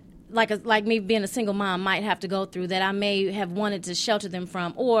like me being a single mom might have to go through, that I may have wanted to shelter them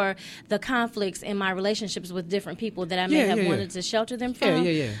from, or the conflicts in my relationships with different people that I may have wanted to shelter them from.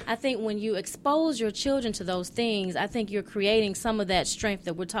 I think when you expose your children to those things, I think you're creating some of that strength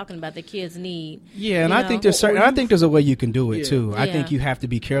that we're talking about that kids need. Yeah, and I think there's I think there's a way you can do it too. I think you have to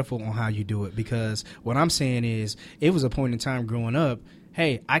be careful on how you do it, because what I'm saying is, it was a point in time growing up,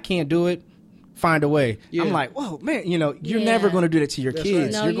 hey, I can't do it, find a way. I'm like, whoa, man, you know, you're never going to do that to your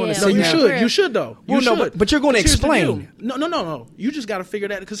kids. Right. You're going to say, you should though. But you're going to explain. No. You just got to figure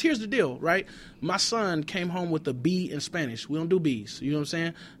that, because here's the deal, right? My son came home with a B in Spanish. We don't do B's. You know what I'm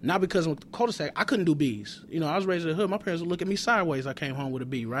saying? Not because of the cul-de-sac. I couldn't do B's. You know, I was raised in the hood. My parents would look at me sideways. I came home with a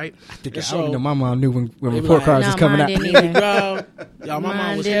B, right? I don't know. My mom knew when report cards was coming out. My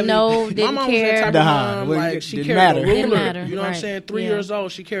mom was heavy. Didn't my mom care. was that type of mom. Like, she carried a ruler. You know what I'm saying? 3 years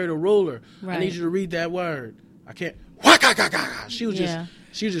old, she carried a ruler. I need you to read that word. I can't. She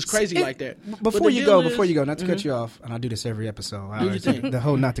was just crazy like that. Before you go, not to cut you off, and I do this every episode. The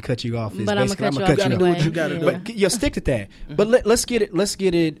whole not to cut you off is basically I'm gonna cut you off. Do what you gotta do. But stick to that. But let's get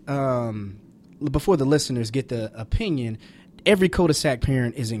it. Before the listeners get the opinion, every cul-de-sac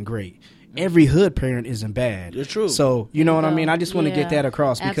parent isn't great. Every hood parent isn't bad. It's true. So you know what I mean. I just want to get that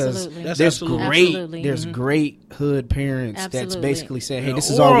across, because there's great hood parents that's basically saying, "Hey, this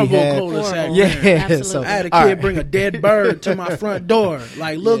is all we have." Yeah. So I had a kid bring a dead bird to my front door.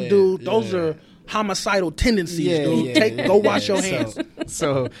 Like, look, dude, those are homicidal tendencies, dude. Go wash your hands.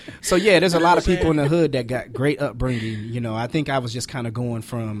 So there's a lot of people in the hood that got great upbringing. You know, I think I was just kind of going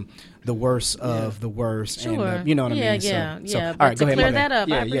from the worst of the worst. Sure. And you know what I mean? Yeah. All right, to go ahead. Clear that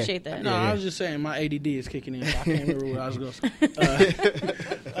up, I appreciate that. No, I was just saying my ADD is kicking in. So I can't remember where I was going to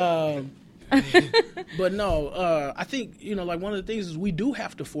say. But no, I think, you know, like, one of the things is we do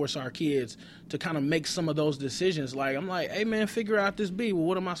have to force our kids to kind of make some of those decisions. Like, I'm like, hey, man, figure out this B. Well,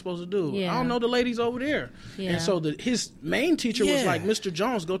 what am I supposed to do? I don't know, the lady's over there. And so his main teacher was like, Mr.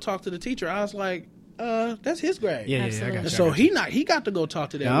 Jones, go talk to the teacher. I was like, that's his grade. I got so he got to go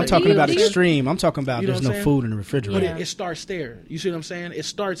talk to that. I'm talking about extreme. I'm talking about there's no food in the refrigerator. But it starts there. You see what I'm saying? It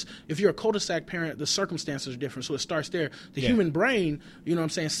starts, if you're a cul-de-sac parent, the circumstances are different. So it starts there. The human brain, you know what I'm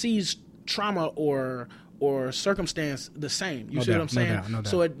saying, sees trauma or circumstance the same. You see what I'm saying? No doubt.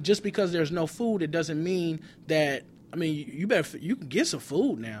 So just because there's no food, it doesn't mean that, I mean, you can get some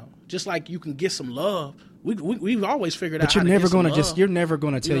food now, just like you can get some love. We've always figured out how to get some love. You're never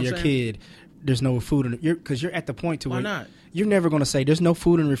going to tell your kid there's no food in it, because you're at the point to where not? You're never going to say there's no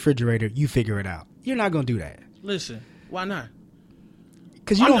food in the refrigerator. You figure it out. You're not going to do that. Listen, why not?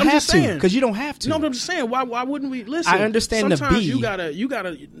 Because you don't have to. Because you don't have to. No, but I'm just saying, why wouldn't we listen? I understand sometimes the B. You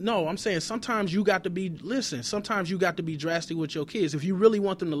gotta. No, I'm saying sometimes you got to be. Listen, sometimes you got to be drastic with your kids. If you really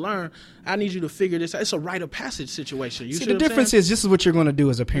want them to learn, I need you to figure this out. It's a rite of passage situation. You see the difference is, this is what you're going to do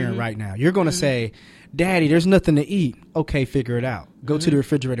as a parent right now. You're going to say, "Daddy, there's nothing to eat." Okay, figure it out. Go to the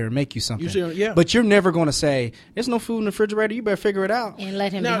refrigerator and make you something. But you're never going to say, "There's no food in the refrigerator. You better figure it out." And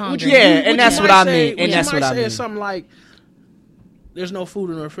let him be hungry. And that's what I mean. And that's what I mean. Something like, there's no food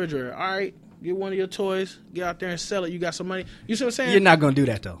in the refrigerator. All right, get one of your toys, get out there and sell it. You got some money. You see what I'm saying? You're not going to do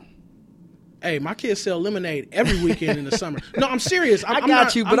that, though. Hey, my kids sell lemonade every weekend in the summer. No, I'm serious.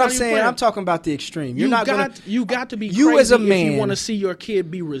 I'm saying I'm talking about the extreme. You got to be crazy as a man, if you want to see your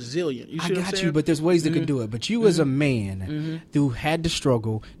kid be resilient. You see what I'm saying? But there's ways that can do it. But you as a man who had to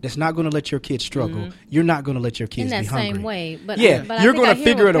struggle, that's not going to let your kids struggle. You're not going to let your kids be hungry. In that same way. But you're going to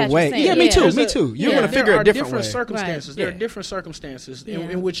figure it a way. Yeah, me too. You're going to figure it a different way. Circumstances. There are different circumstances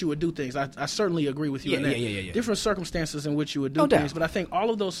in which you would do things. I certainly agree with you in that. Different circumstances in which you would do things. But I think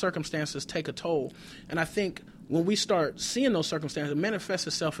all of those circumstances take a toll. And I think when we start seeing those circumstances, it manifests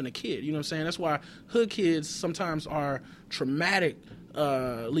itself in a kid. You know what I'm saying? That's why hood kids sometimes are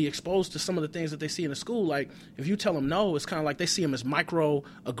traumatically exposed to some of the things that they see in the school. Like, if you tell them no, it's kind of like they see them as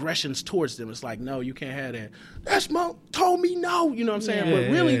microaggressions towards them. It's like, no, you can't have that. That's mom told me no. You know what I'm saying?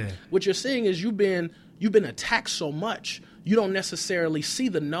 But really, what you're seeing is you've been attacked so much. You don't necessarily see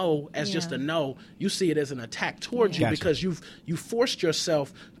the no as just a no. You see it as an attack towards you because you forced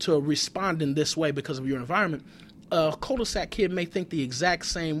yourself to respond in this way because of your environment. A cul-de-sac kid may think the exact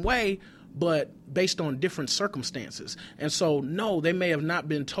same way, but based on different circumstances. And so, no, they may have not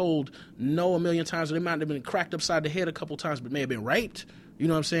been told no a million times, or they might have been cracked upside the head a couple times, but may have been raped. You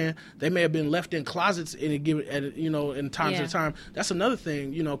know what I'm saying? They may have been left in closets in times at a time. That's another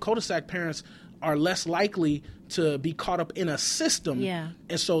thing. You know, cul-de-sac parents are less likely to be caught up in a system,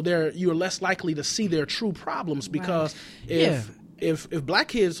 and so you're less likely to see their true problems because if black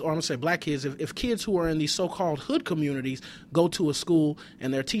kids, or I'm gonna say black kids, if kids who are in these so-called hood communities go to a school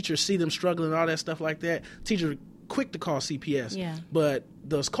and their teachers see them struggling and all that stuff like that, teachers are quick to call CPS. But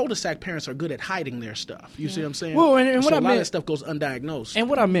those cul-de-sac parents are good at hiding their stuff. You see what I'm saying? Well, and so what a lot of that stuff goes undiagnosed. And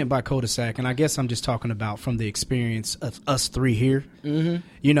what I meant by cul-de-sac, and I guess I'm just talking about from the experience of us three here,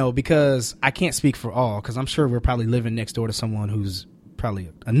 you know, because I can't speak for all, because I'm sure we're probably living next door to someone who's probably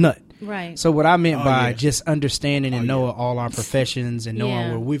a nut. Right. So what I meant by just understanding and knowing all our professions and knowing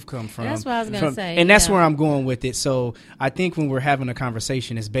where we've come from. That's what I was going to say. And that's where I'm going with it. So I think when we're having a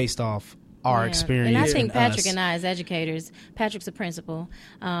conversation, it's based off our experience. And I think Patrick us. and I, as educators, Patrick's a principal,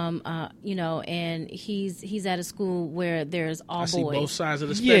 you know, and he's at a school where there's all boys. I see both sides of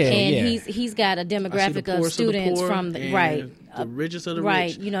the spectrum. And he's got a demographic of students from the the richest of the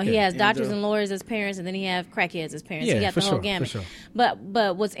rich. You know, he has doctors and and lawyers as parents, and then he have crackheads as parents. Yeah, he got the whole sure, gamut. for sure.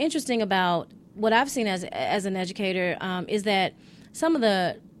 But what's interesting about what I've seen as an educator is that some of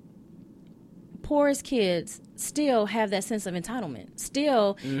the poorest kids still have that sense of entitlement,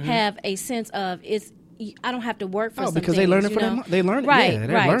 still have a sense of I don't have to work for some because things, they learn it they learn it. Right, yeah,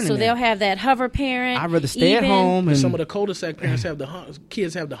 they're right. learning So it. they'll have that hover parent. I'd rather stay at home. And some of the cul-de-sac parents have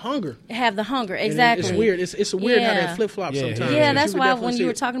kids have the hunger. Have the hunger, exactly. It's weird. It's weird how that flip-flops sometimes. Yeah, that's why when you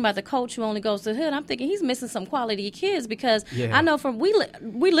were talking about the coach who only goes to the hood, I'm thinking he's missing some quality kids because I know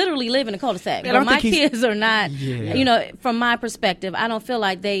we literally live in a cul-de-sac, but my kids are not, you know, from my perspective, I don't feel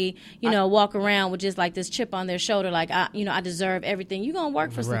like they, you know, walk around with just like this chip on their shoulder, like, I deserve everything. You're going to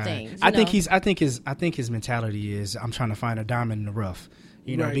work for some things. I think his mentality is I'm trying to find a diamond in the rough.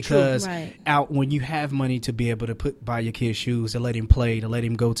 You know, because out when you have money to be able to buy your kid shoes, to let him play, to let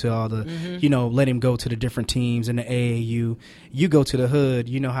him go to all the, you know, let him go to the different teams in the AAU. You go to the hood,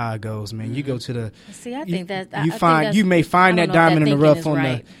 you know how it goes, man. You go to the. See, I think that you may find that diamond in the rough on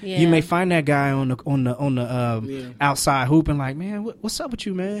the. You may find that guy on the outside hooping like, man, what's up with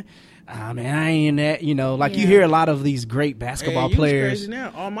you, man? Man, I ain't in that, you know, like you hear a lot of these great basketball players. Crazy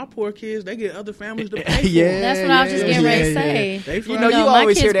now. All my poor kids, they get other families to pay for. That's what I was just getting ready to say. You know, you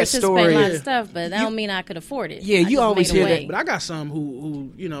always hear that story. A lot of stuff, but that don't mean I could afford it. Yeah, you always hear that. But I got some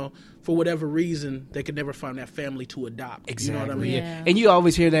who, you know, for whatever reason, they could never find that family to adopt. Exactly. You know what I mean? Yeah. And you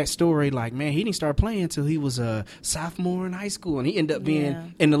always hear that story like, man, he didn't start playing until he was a sophomore in high school, and he ended up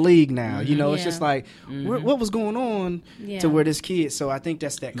being in the league now. You know, it's just like, what was going on to where this kid? So I think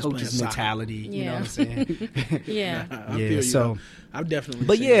that's that coach's mentality. You know what I'm saying? I feel you. So I've definitely.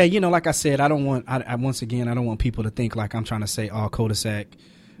 But you know, like I said, I don't want people to think like I'm trying to say all cul-de-sac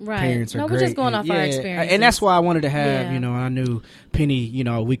parents are great. We're just going off our experiences. And that's why I wanted to have, you know, I knew Penny, you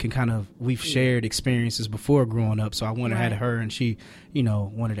know, we've shared experiences before growing up, so I wanted to have her, and she, you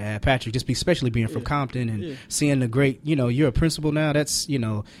know, wanted to add Patrick, just especially being from Compton and seeing the great, you know, you're a principal now, that's, you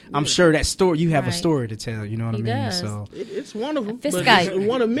know, I'm sure that story, you have a story to tell, you know what I mean? Does. So it's one of them. Fisk guy.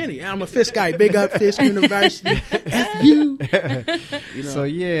 One of many. I'm a Fisk guy. Big up Fisk University. F you. You know? So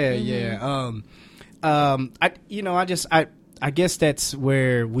I guess that's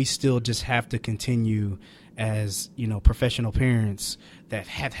where we still just have to continue as, you know, professional parents that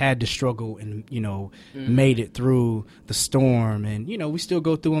have had to struggle and, you know, made it through the storm. And, you know, we still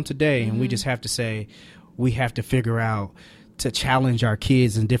go through them today. And we just have to say we have to figure out to challenge our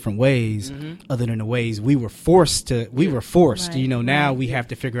kids in different ways other than the ways we were forced to. You know, now we have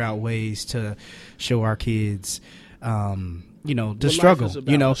to figure out ways to show our kids, you know, the struggle.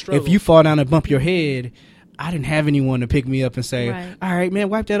 You know, if you fall down and bump your head, I didn't have anyone to pick me up and say, all right, man,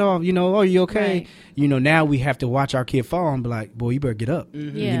 wipe that off. You know, are you okay? Right. You know, now we have to watch our kid fall and be like, boy, you better get up.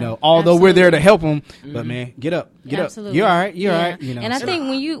 Yeah, you know, although we're there to help them, but man, get up. Absolutely. You're all right. You're all right. You know, and I think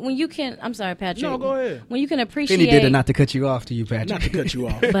when you can, I'm sorry, Patrick. No, go ahead. When you can appreciate. Penny did it not to cut you off to you, Patrick. Not to cut you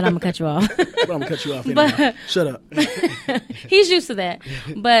off. But I'm going to cut you off. But I'm going to cut you off anyway. Shut up. He's used to that.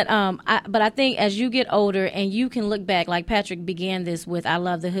 But I think as you get older and you can look back, like Patrick began this with I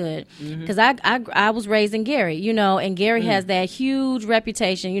Love the Hood. Because I was raised in Gary, you know, and Gary has that huge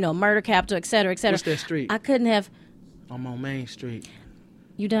reputation, you know, murder capital, et cetera, et cetera. What's that street? I couldn't have. I'm on Main Street.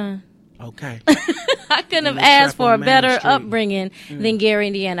 You done? Okay. I couldn't have asked for a better upbringing than Gary,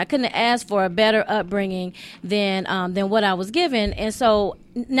 Indiana. I couldn't have asked for a better upbringing than what I was given. And so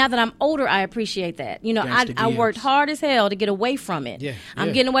now that I'm older, I appreciate that. You know, I worked hard as hell to get away from it.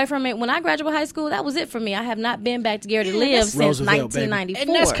 I'm getting away from it. When I graduated high school, that was it for me. I have not been back to Gary to live since 1994.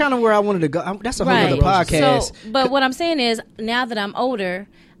 And that's kind of where I wanted to go. That's a whole other podcast. So, but what I'm saying is, now that I'm older,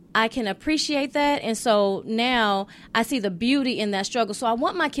 I can appreciate that, and so now I see the beauty in that struggle. So I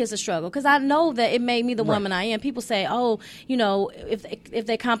want my kids to struggle because I know that it made me the woman I am. People say, "Oh, you know, if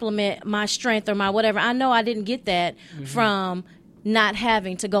they compliment my strength or my whatever," I know I didn't get that from not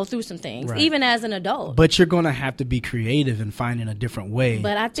having to go through some things, even as an adult. But you're going to have to be creative in finding a different way.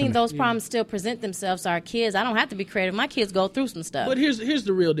 But I think those problems still present themselves to our kids. I don't have to be creative. My kids go through some stuff. But here's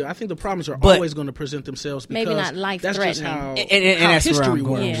the real deal. I think the problems are always going to present themselves because maybe not life-threatening. That's just how, and how that's history where I'm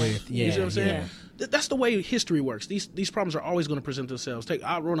going works. with. You see what I'm saying? Yeah. That's the way history works. These problems are always going to present themselves.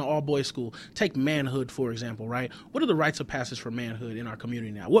 I run an all-boys school. Take manhood, for example, right? What are the rites of passage for manhood in our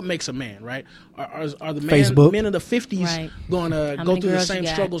community now? What makes a man, right? Are the men of the 50s going to go through the same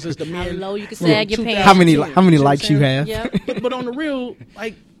struggles as the men? How low you can sag your pants. How many likes you have? Yep. But on the real,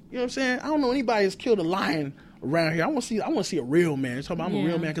 like, you know what I'm saying? I don't know anybody that's killed a lion around here. I want to see a real man. You're talking about I'm a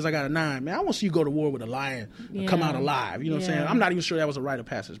real man because I got a 9. Man, I want to see you go to war with a lion and come out alive. You know what I'm saying? I'm not even sure that was a rite of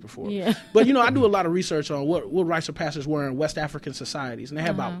passage before. Yeah. But, you know, I do a lot of research on what rites of passage were in West African societies. And they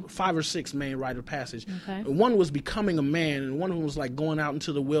had about 5 or 6 main rite of passage. Okay. One was becoming a man, and one of them was like going out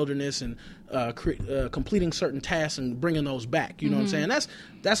into the wilderness and completing certain tasks and bringing those back. You know what I'm saying?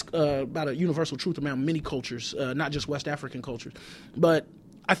 That's about a universal truth around many cultures, not just West African cultures. But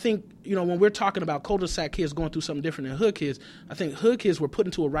I think, you know, when we're talking about cul-de-sac kids going through something different than hood kids, I think hood kids were put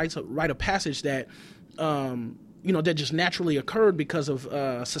into a rite of passage that, you know, that just naturally occurred because of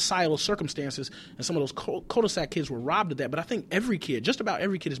societal circumstances, and some of those cul-de-sac kids were robbed of that. But I think just about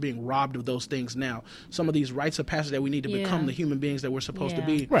every kid is being robbed of those things now. Some of these rites of passage that we need to become the human beings that we're supposed to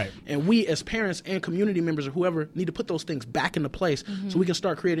be. Right. And we as parents and community members or whoever need to put those things back into place so we can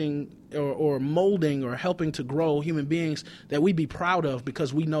start creating or molding or helping to grow human beings that we be proud of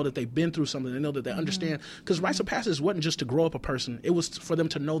because we know that they've been through something. They know that they understand. Because rites of passage wasn't just to grow up a person. It was for them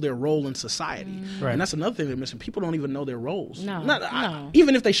to know their role in society. Right. And that's another thing they're missing. People don't even know their roles. No.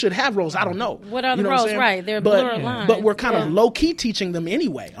 Even if they should have roles, I don't know. What are the You know roles? I'm saying? Right. They're blurred lines. But we're kind of low-key teaching them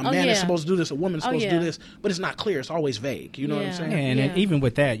anyway. A man is yeah. supposed to do this. A woman is supposed to yeah. do this. But it's not clear. It's always vague. You know what I'm saying? And even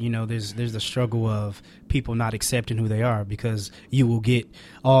with that, you know, there's the struggle of people not accepting who they are because you will get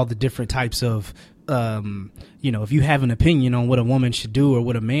all the different types of you know, if you have an opinion on what a woman should do or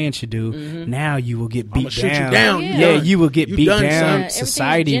what a man should do, now you will get beat down. Shoot you down. Yeah, you will get beat down. Yeah,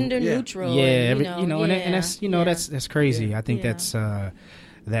 Society, gender neutral. Yeah, and, and that's that's crazy. I think that's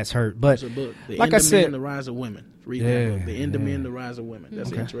hurt. But There's a book, like I said, Men, The Rise of Women. Read that book. The End of Men, The Rise of Women.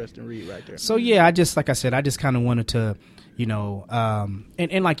 That's an interesting read right there. So yeah, I just kind of wanted to, you know,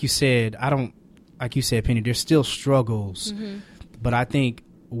 and like you said, Penny, there's still struggles, but I think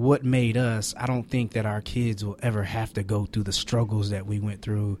what made us, I don't think that our kids will ever have to go through the struggles that we went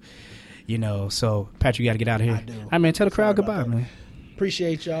through, you know. So Patrick, you got to get out of here. I do. All right, man, tell the crowd goodbye, man.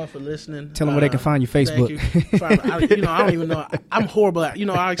 Appreciate y'all for listening. Tell them where they can find you. Facebook. Thank you. I don't even know. I'm horrible at.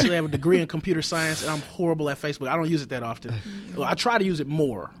 I actually have a degree in computer science, and I'm horrible at Facebook. I don't use it that often. Well, I try to use it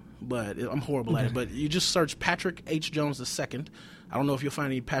more, but I'm horrible at it. But you just search Patrick H. Jones II. I don't know if you'll find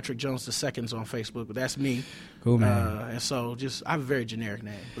any Patrick Jones II's on Facebook, but that's me. Cool, man. And so I have a very generic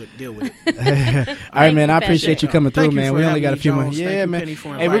name, but deal with it. All right, man. I appreciate you coming through, man. We only got a few more. Yeah, man.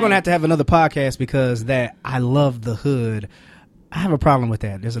 Hey, we're gonna have to have another podcast because I love the hood. I have a problem with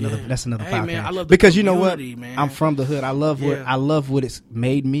that. That's another podcast. Man, I love the because you know what? man. I'm from the hood. I love what it's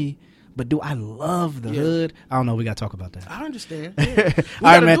made me. But do I love the hood? I don't know. We got to talk about that. I understand. Yeah. All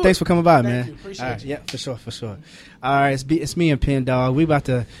right, man. Thanks for coming by, man. You. Appreciate you. Yeah, for sure. All right, it's me and Penn Dog. We don't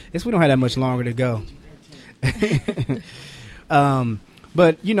have that much longer to go.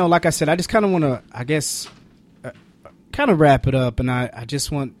 But you know, like I said, I just kind of want to, I guess, kind of wrap it up, and I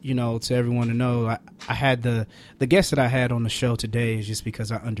just want, you know, to everyone to know I had the guest that I had on the show today is just because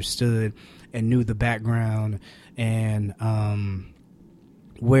I understood and knew the background and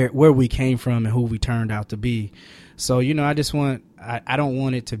where we came from and who we turned out to be. So, you know, I don't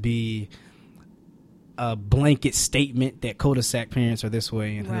want it to be a blanket statement that cul-de-sac parents are this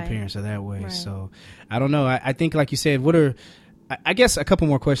way and hood parents are that way. Right. So I don't know. I think, like you said, I guess a couple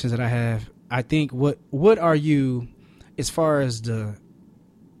more questions that I have. I think what are you, as far as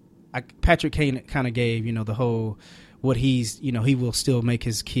Patrick kind of gave, you know, the whole, what he's, you know, he will still make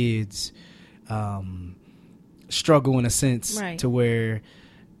his kids struggle in a sense to where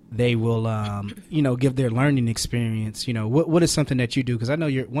they will, you know, give their learning experience. You know, what is something that you do? Because I know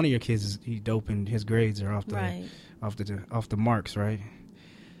one of your kids is dope and his grades are off the marks, right?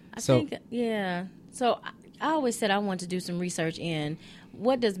 I think. So I always said I wanted to do some research in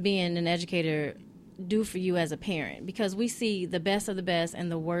what does being an educator do for you as a parent, because we see the best of the best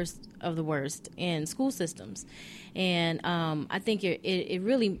and the worst of the worst in school systems, and I think it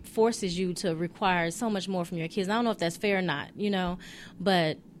really forces you to require so much more from your kids. I don't know if that's fair or not, you know,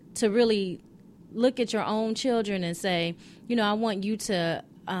 but really look at your own children and say, you know, I want you to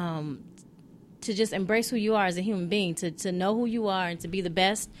just embrace who you are as a human being, to know who you are and to be the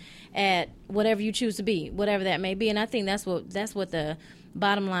best at whatever you choose to be, whatever that may be. And I think that's what the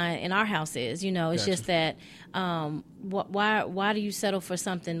bottom line in our house is. You know, it's Gotcha. just that why do you settle for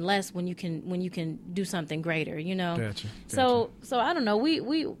something less when you can do something greater? You know. Gotcha. So I don't know.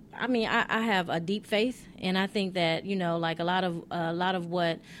 I have a deep faith, and I think that, you know, like a lot of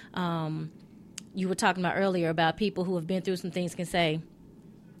what you were talking about earlier about people who have been through some things can say,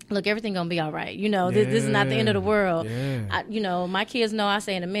 look, everything gonna be all right. You know, this is not the end of the world. Yeah. You know, my kids know I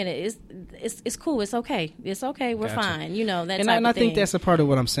say in a minute, it's cool, it's okay, we're Gotcha. fine. You know, that And type I of thing. think that's a part of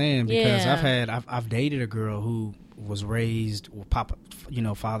what I'm saying, because Yeah. I've dated a girl who was raised,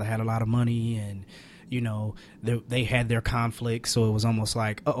 father had a lot of money, and you know, they had their conflicts, so it was almost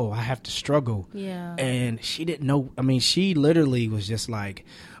like, I have to struggle. Yeah. And she didn't know. I mean, she literally was just like,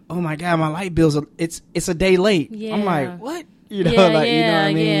 oh my God, my light bill's it's a day late. Yeah. I'm like, what? You know, Yeah, like, you know what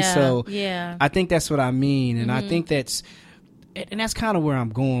I mean? yeah, So yeah. I think that's what I mean. And I think that's kind of where I'm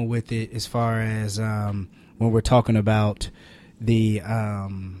going with it, as far as when we're talking about the,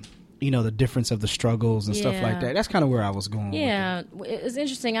 the difference of the struggles and stuff like Yeah. that. That's kind of where I was going Yeah, it's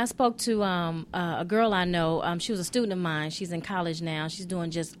interesting. I spoke to a girl I know. She was a student of mine. She's in college now. She's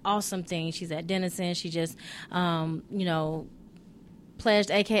doing just awesome things. She's at Denison. She just,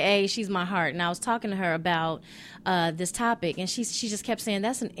 pledged, AKA She's My Heart. And I was talking to her about this topic, and she just kept saying,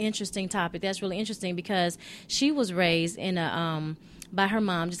 that's an interesting topic. That's really interesting, because she was raised in a by her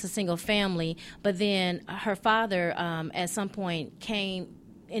mom, just a single family, but then her father at some point came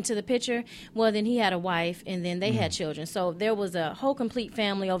into the picture. Well, then he had a wife, and then they had children. So there was a whole complete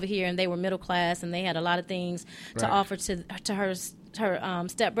family over here, and they were middle class, and they had a lot of things to Right. offer to her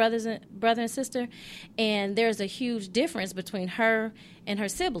step brother and sister. And there's a huge difference between her and her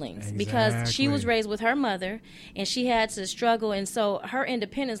siblings, because she was Exactly. raised with her mother, and she had to struggle, and so her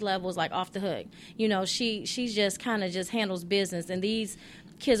independence level is like off the hook. You know, she just kind of just handles business, and these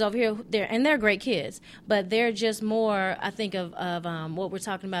kids over here, they're great kids, but they're just more, I think, of what we're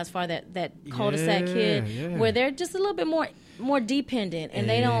talking about as far that cul-de-sac kid, yeah. where they're just a little bit more dependent, and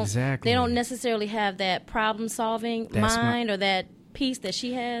they Exactly. don't necessarily have that problem solving That's mind or that peace that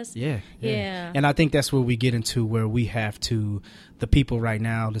she has. Yeah. Yeah. And I think that's where we get into where we have to, the people right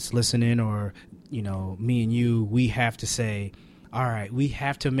now that's listening, or, you know, me and you, we have to say, all right, we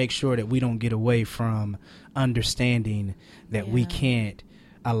have to make sure that we don't get away from understanding that we Yeah. can't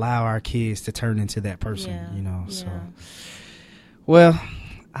allow our kids to turn into that person, Yeah. you know. Yeah. So, well,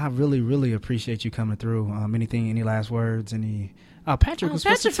 I really, really appreciate you coming through. Any last words? Patrick was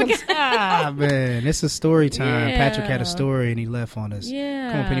supposed to Patrick tell us. Man, it's a story time. Yeah. Patrick had a story and he left on us.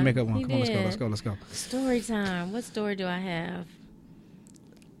 Yeah. Come on, Penny, make up one. he Come on, did. let's go. Story time. What story do I have?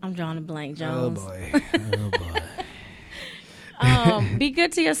 I'm drawing a blank, Jones. Oh boy. Be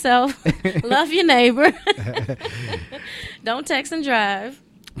good to yourself. Love your neighbor. Don't text and drive.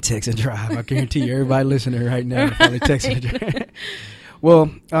 Text and drive. I guarantee you, everybody listening right now probably text and drive.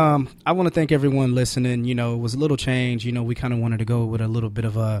 Well, I want to thank everyone listening. You know, it was a little change. You know, we kind of wanted to go with a little bit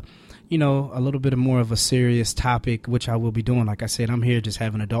of a more of a serious topic, which I will be doing. Like I said, I'm here just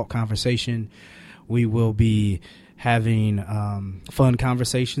having adult conversation. We will be having fun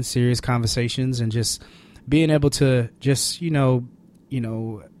conversations, serious conversations, and just being able to just,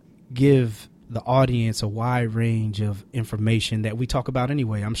 give the audience a wide range of information that we talk about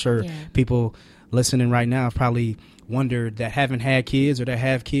anyway. I'm sure people listening right now have probably wondered, that haven't had kids or that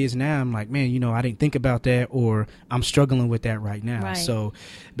have kids now. I'm like, man, I didn't think about that, or I'm struggling with that right now. Right. So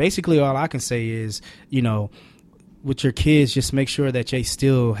basically all I can say is, with your kids, just make sure that they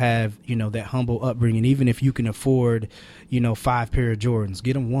still have, that humble upbringing. Even if you can afford, 5 pair of Jordans,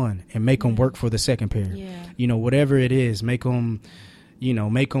 get them one and make them work for the second pair. Yeah. Whatever it is, make them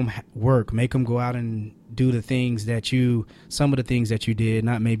work, make them go out and do some of the things that you did,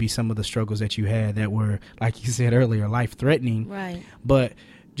 not maybe some of the struggles that you had that were, like you said earlier, life threatening. Right. But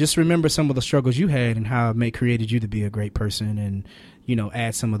just remember some of the struggles you had and how it created you to be a great person, and,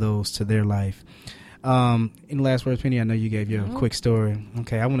 add some of those to their life. In last words, Penny, I know you gave your quick story.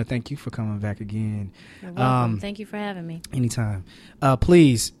 Okay, I want to thank you for coming back again. You're welcome. Thank you for having me. Anytime.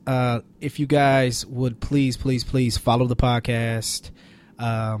 Please, if you guys would please follow the podcast,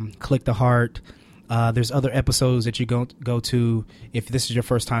 click the heart. There's other episodes that you go to. If this is your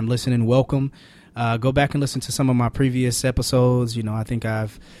first time listening, welcome. Go back and listen to some of my previous episodes. I think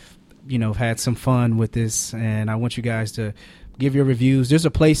I've, had some fun with this, and I want you guys to give your reviews. There's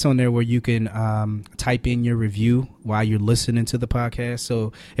a place on there where you can type in your review while you're listening to the podcast.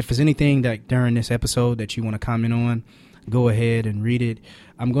 So if there's anything that during this episode that you want to comment on, go ahead and read it.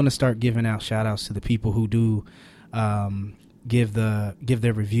 I'm going to start giving out shout outs to the people who do give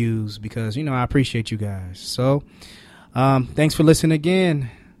their reviews, because, I appreciate you guys. So thanks for listening again.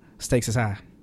 Stakes is high.